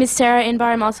 my name is Sarah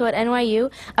Inbar. I'm also at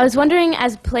NYU. I was wondering,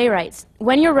 as playwrights,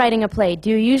 when you're writing a play, do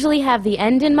you usually have the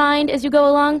end in mind as you go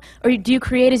along, or do you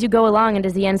create as you go along, and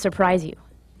does the end surprise you?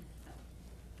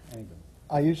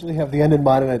 I usually have the end in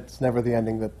mind, and it's never the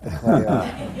ending that the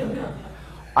play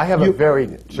I have a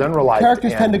very generalized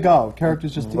Characters end. tend to go.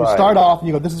 Characters just you start off and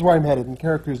you go, this is where I'm headed. And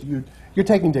characters, you're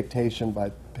taking dictation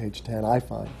by page 10, I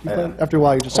find. After a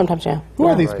while, you just sometimes, yeah. Who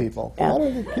are these Right. people? Yeah. Why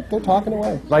don't they keep they're talking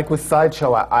away? Like with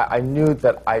Sideshow, I knew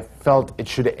that I felt it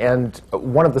should end.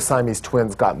 One of the Siamese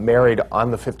twins got married on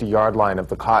the 50-yard line of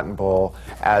the Cotton Bowl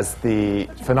as the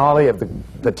finale of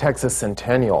the Texas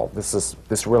Centennial.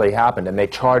 This really happened, and they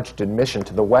charged admission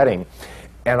to the wedding.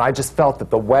 And I just felt that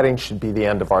the wedding should be the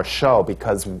end of our show,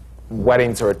 because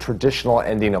weddings are a traditional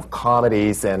ending of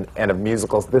comedies and of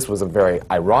musicals. This was a very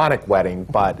ironic wedding,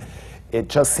 but it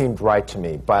just seemed right to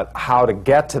me. But how to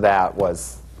get to that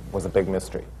was a big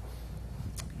mystery.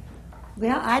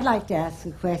 Well, I'd like to ask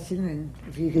a question, and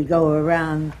if you could go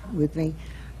around with me.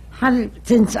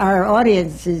 Since our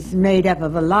audience is made up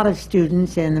of a lot of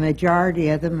students, and the majority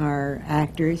of them are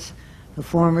actors,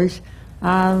 performers,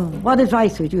 what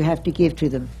advice would you have to give to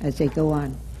them as they go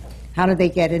on? How do they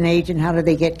get an agent? How do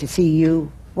they get to see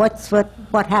you?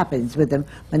 What happens with them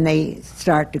when they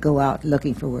start to go out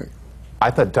looking for work?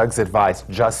 I thought Doug's advice,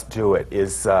 just do it,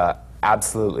 is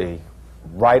absolutely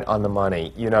right on the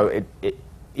money. You know,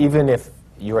 even if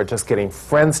you are just getting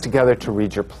friends together to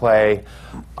read your play,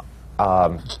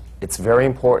 it's very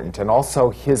important. And also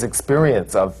his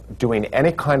experience of doing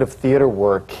any kind of theater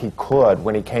work he could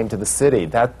when he came to the city,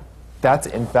 that's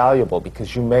invaluable,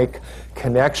 because you make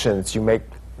connections, you make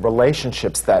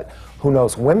relationships that who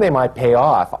knows when they might pay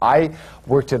off. I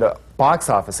worked at a box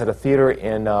office at a theater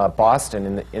in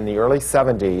Boston in the early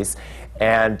 70s,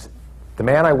 and the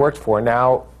man I worked for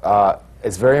now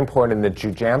is very important in the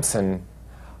Drew Jamson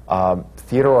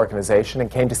theater organization, and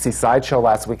came to see Sideshow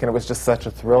last week, and it was just such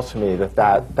a thrill to me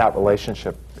that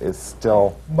relationship is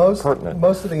still pertinent.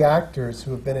 Most of the actors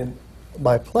who have been in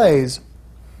my plays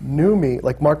knew me,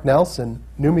 like Mark Nelson,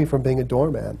 knew me from being a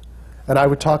doorman. And I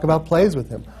would talk about plays with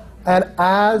him. And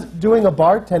as doing a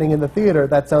bartending in the theater,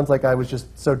 that sounds like I was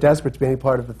just so desperate to be any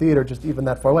part of the theater, just even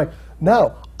that far away.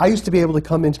 No, I used to be able to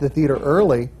come into the theater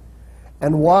early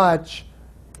and watch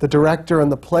the director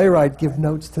and the playwright give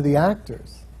notes to the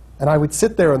actors. And I would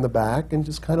sit there in the back and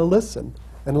just kind of listen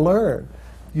and learn.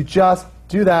 You just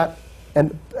do that,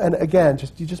 and again,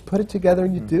 you just put it together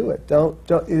and you do it.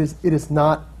 It is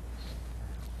not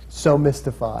so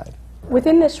mystified.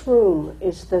 Within this room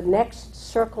is the next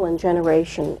circle and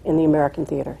generation in the American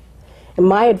theater. And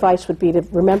my advice would be to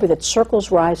remember that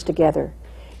circles rise together.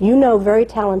 You know very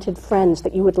talented friends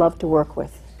that you would love to work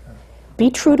with. Be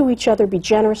true to each other, be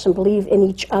generous, and believe in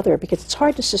each other, because it's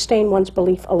hard to sustain one's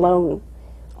belief alone,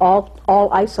 all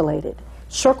isolated.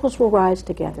 Circles will rise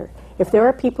together. If there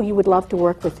are people you would love to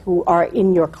work with who are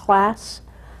in your class,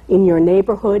 in your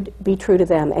neighborhood, be true to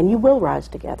them, and you will rise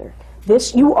together.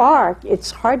 You are,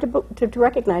 it's hard to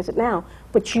recognize it now,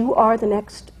 but you are the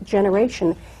next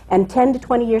generation. And 10 to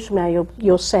 20 years from now,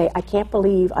 you'll say, I can't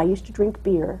believe I used to drink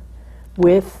beer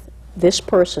with this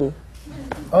person.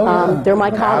 They're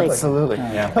my colleagues. Absolutely.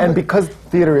 Yeah. And because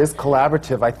theater is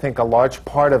collaborative, I think a large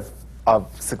part of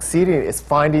succeeding is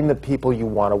finding the people you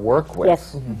want to work with.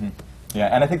 Yes. Mm-hmm. Yeah,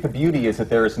 and I think the beauty is that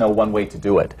there is no one way to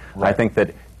do it. Right. I think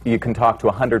that you can talk to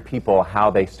 100 people how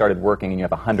they started working, and you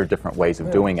have 100 different ways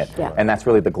of doing it. Yeah. And that's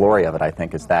really the glory of it, I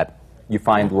think, is that you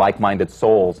find like-minded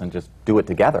souls and just do it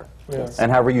together. Yes.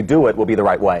 And however you do it will be the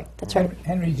right way. That's right.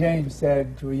 Henry James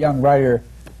said to a young writer,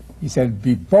 he said,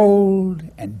 be bold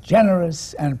and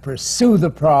generous and pursue the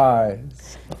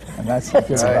prize. And that's good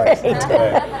advice.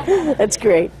 That's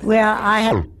great. Well, I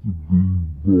have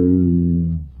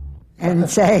and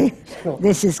say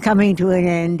this is coming to an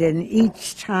end, and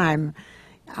each time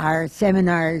our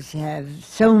seminars have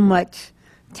so much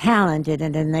talent in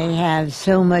it, and they have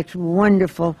so much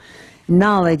wonderful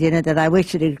knowledge in it that I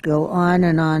wish it would go on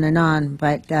and on and on,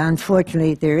 but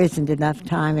unfortunately there isn't enough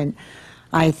time. And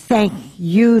I thank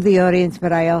you, the audience,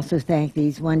 but I also thank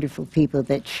these wonderful people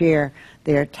that share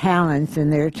their talents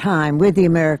and their time with the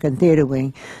American Theater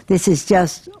Wing. This is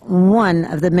just one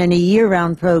of the many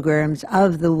year-round programs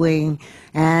of the Wing,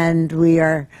 and we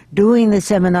are doing the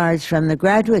seminars from the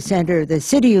Graduate Center of the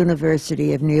City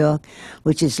University of New York,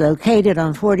 which is located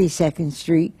on 42nd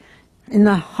Street, in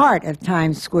the heart of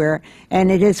Times Square.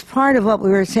 And it is part of what we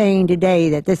were saying today,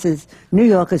 that New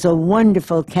York is a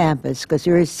wonderful campus because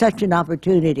there is such an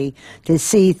opportunity to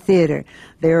see theater.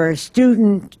 There are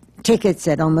student tickets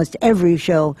at almost every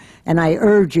show, and I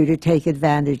urge you to take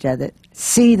advantage of it.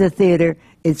 See the theater.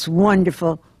 It's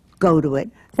wonderful. Go to it.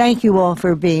 Thank you all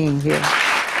for being here.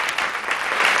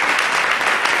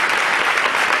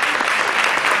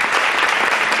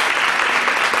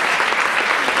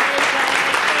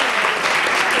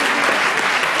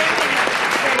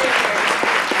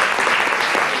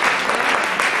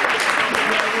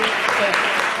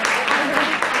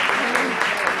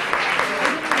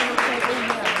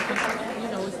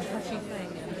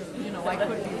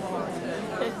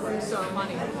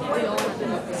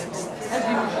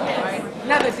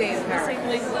 Another day in Paris.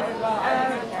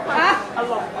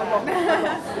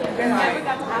 Never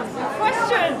got to ask a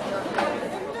question.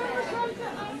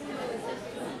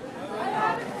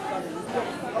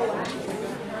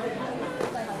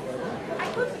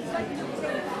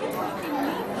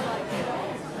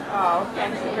 Oh,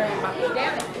 thank you very much.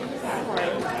 Damn it. Sorry.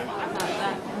 I'm not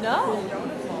that. No.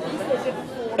 You said it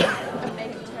before. I'm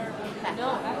making terrible.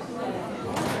 No.